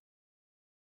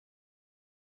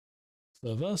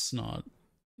 So that's not.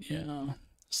 Yeah.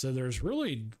 So there's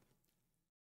really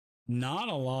not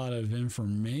a lot of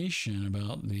information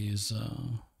about these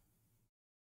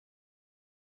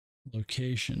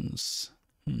locations.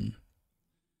 I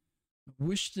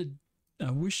wish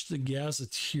the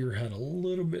Gazetteer had a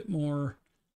little bit more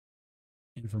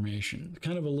information.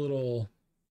 Kind of a little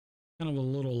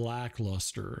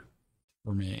lackluster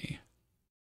for me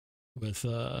with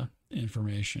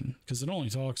information, because it only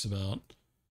talks about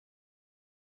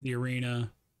the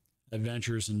arena,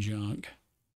 adventures and junk,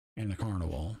 and the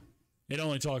carnival. It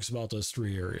only talks about those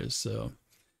 3 areas. So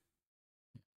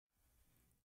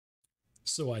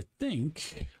I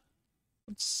think,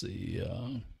 let's see,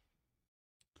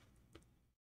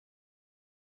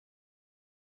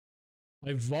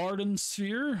 Hi Varden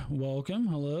Sphere, welcome.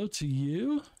 Hello to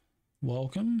you.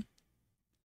 Welcome.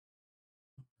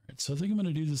 All right, so I think I'm going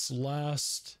to do this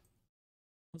last.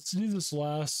 Let's do this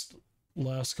last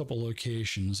couple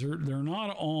locations. They're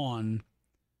not on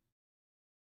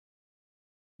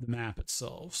the map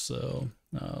itself, so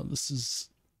this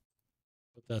is,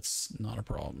 but that's not a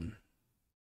problem.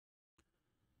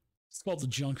 It's called the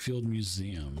Junkfield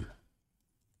Museum.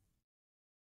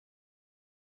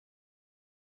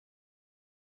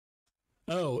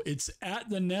 Oh, it's at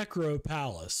the Necro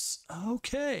Palace.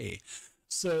 Okay.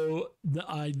 So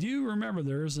I do remember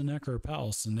there is a Necro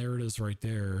Palace, and there it is right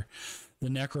there. The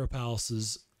Necro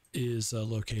Palace is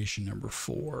location number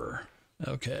 4.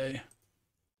 Okay.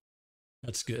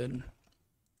 That's good.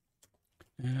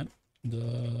 At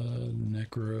the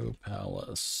Necro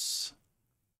Palace.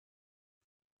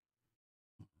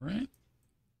 All right.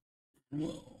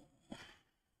 Well,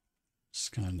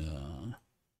 just kind of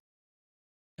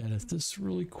edit this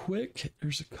really quick.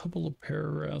 There's a couple of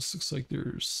paragraphs. Looks like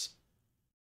there's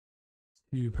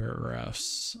 2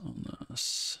 paragraphs on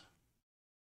this.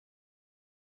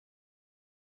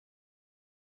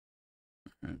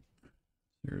 All right.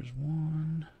 There's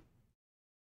 1.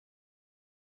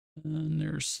 And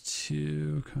there's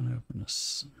 2. Kind of open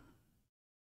this.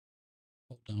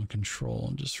 Hold down Control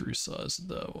and just resize it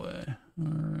that way. All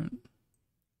right.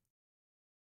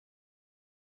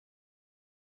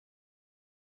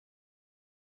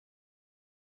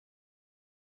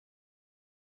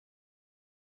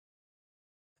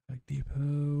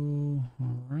 Depot.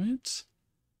 All right.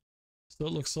 So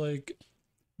it looks like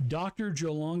Dr.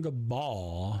 Jolonga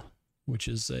Ball, which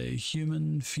is a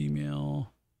human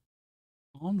female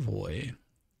envoy,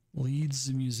 leads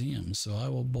the museum. So I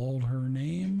will bold her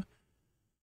name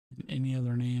and any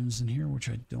other names in here, which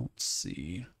I don't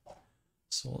see.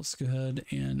 So let's go ahead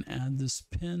and add this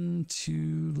pin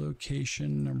to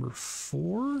location number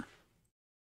 4.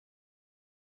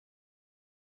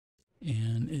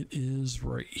 And it is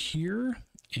right here,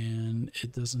 and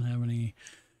it doesn't have any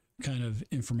kind of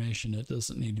information. It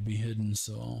doesn't need to be hidden,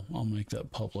 so I'll make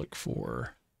that public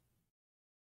for.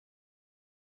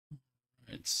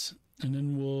 Right. And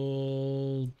then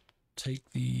we'll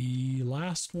take the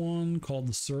last one called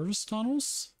the service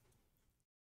tunnels.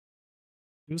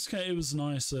 It was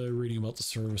nice reading about the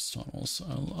service tunnels.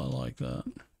 I like that.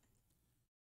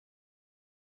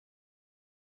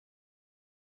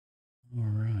 All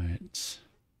right.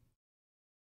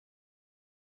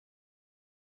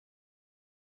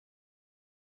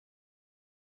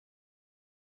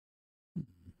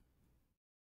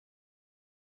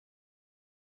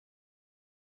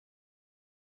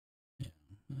 Yeah,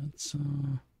 that's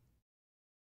what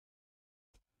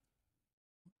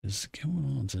is going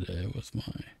on today with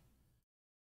my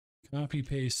copy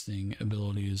pasting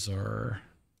abilities are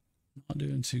not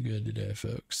doing too good today,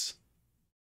 folks.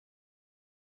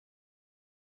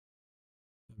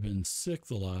 I've been sick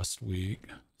the last week,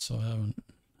 so I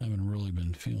haven't really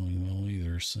been feeling well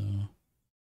either, so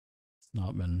it's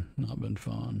not been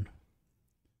fun.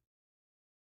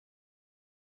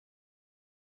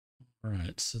 All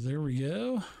right, so there we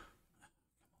go.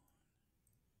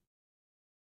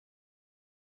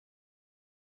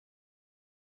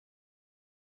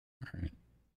 All right.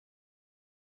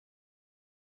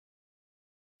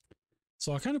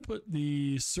 So I kind of put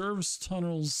the service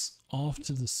tunnels off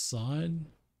to the side.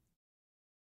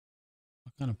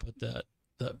 I'll kind of put that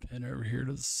pin over here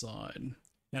to the side.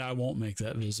 And I won't make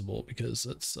that visible because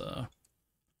it's kind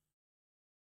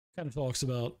of talks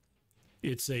about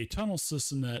it's a tunnel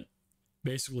system that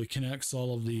basically connects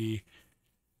all of the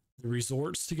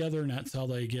resorts together, and that's how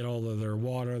they get all of their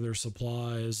water, their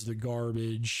supplies, the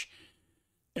garbage,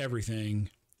 everything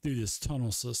through this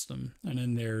tunnel system. And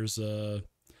then there's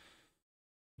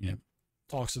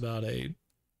talks about a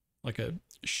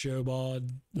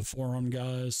Shobod, the Forum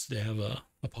guys. They have a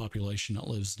population that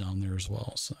lives down there as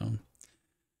well. So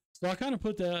I kind of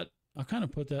put that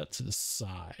to the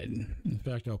side. In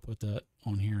fact, I'll put that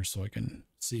on here so I can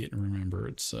see it and remember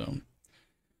it. So,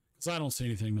 because I don't see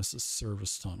anything that says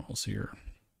service tunnels here.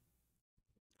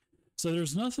 So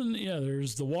there's nothing. Yeah,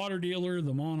 there's the water dealer,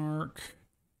 the Monarch.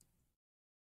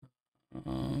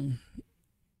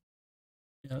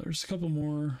 Yeah, there's a couple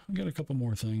more. I got a couple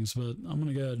more things, but I'm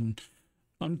gonna go ahead and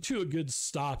I'm to a good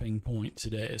stopping point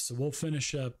today. So we'll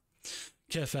finish up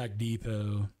Kefak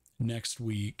Depot next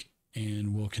week,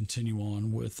 and we'll continue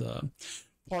on with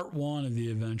part 1 of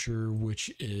the adventure,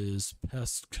 which is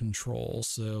pest control.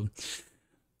 So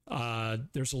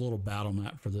there's a little battle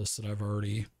map for this that I've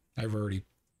already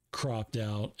cropped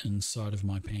out inside of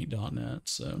my paint.net.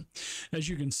 So as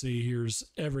you can see, here's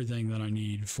everything that I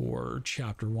need for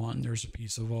chapter 1. There's a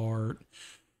piece of art.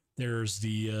 There's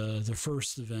the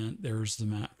first event. There's the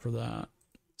map for that.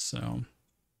 So,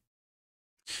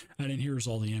 and then here's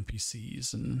all the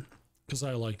NPCs, and because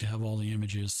I like to have all the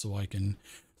images so I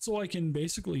can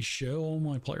basically show all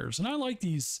my players. And I like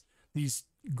these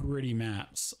gritty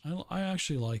maps. I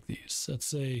actually like these.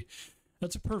 That's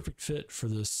a perfect fit for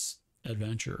this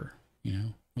adventure,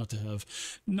 not to have,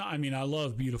 no, I mean, I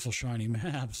love beautiful shiny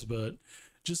maps, but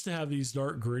just to have these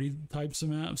dark gritty types of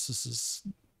maps, this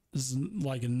is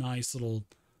like a nice little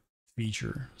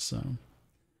feature. So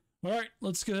all right,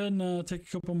 let's go ahead and take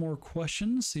a couple more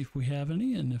questions, see if we have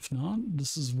any, and if not,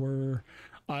 this is where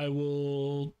I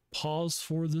will pause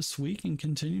for this week and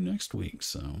continue next week.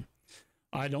 So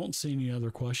I don't see any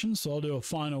other questions, so I'll do a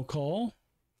final call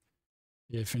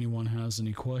if anyone has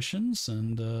any questions.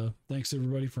 And thanks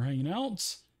everybody for hanging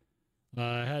out.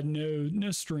 I had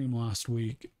no stream last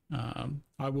week.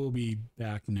 I will be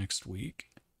back next week.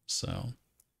 So,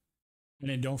 and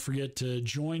then don't forget to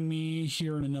join me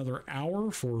here in another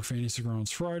hour for Fantasy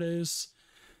Grounds Fridays.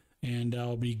 And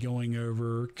I'll be going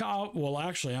over, well,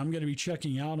 actually, I'm going to be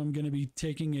checking out, I'm going to be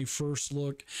taking a first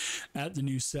look at the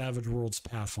new Savage Worlds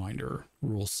Pathfinder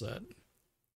rule set.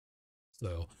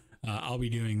 So I'll be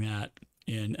doing that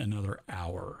in another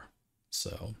hour.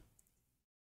 So,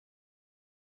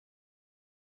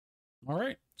 all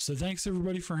right. So thanks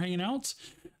everybody for hanging out.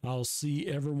 I'll see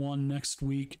everyone next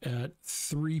week at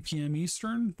 3 p.m.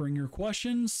 Eastern. Bring your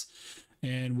questions,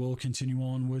 and we'll continue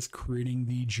on with creating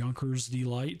the Junker's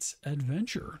Delight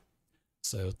adventure.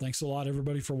 So thanks a lot,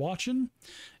 everybody, for watching.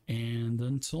 And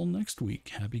until next week,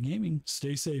 happy gaming.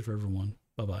 Stay safe, everyone.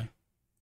 Bye-bye.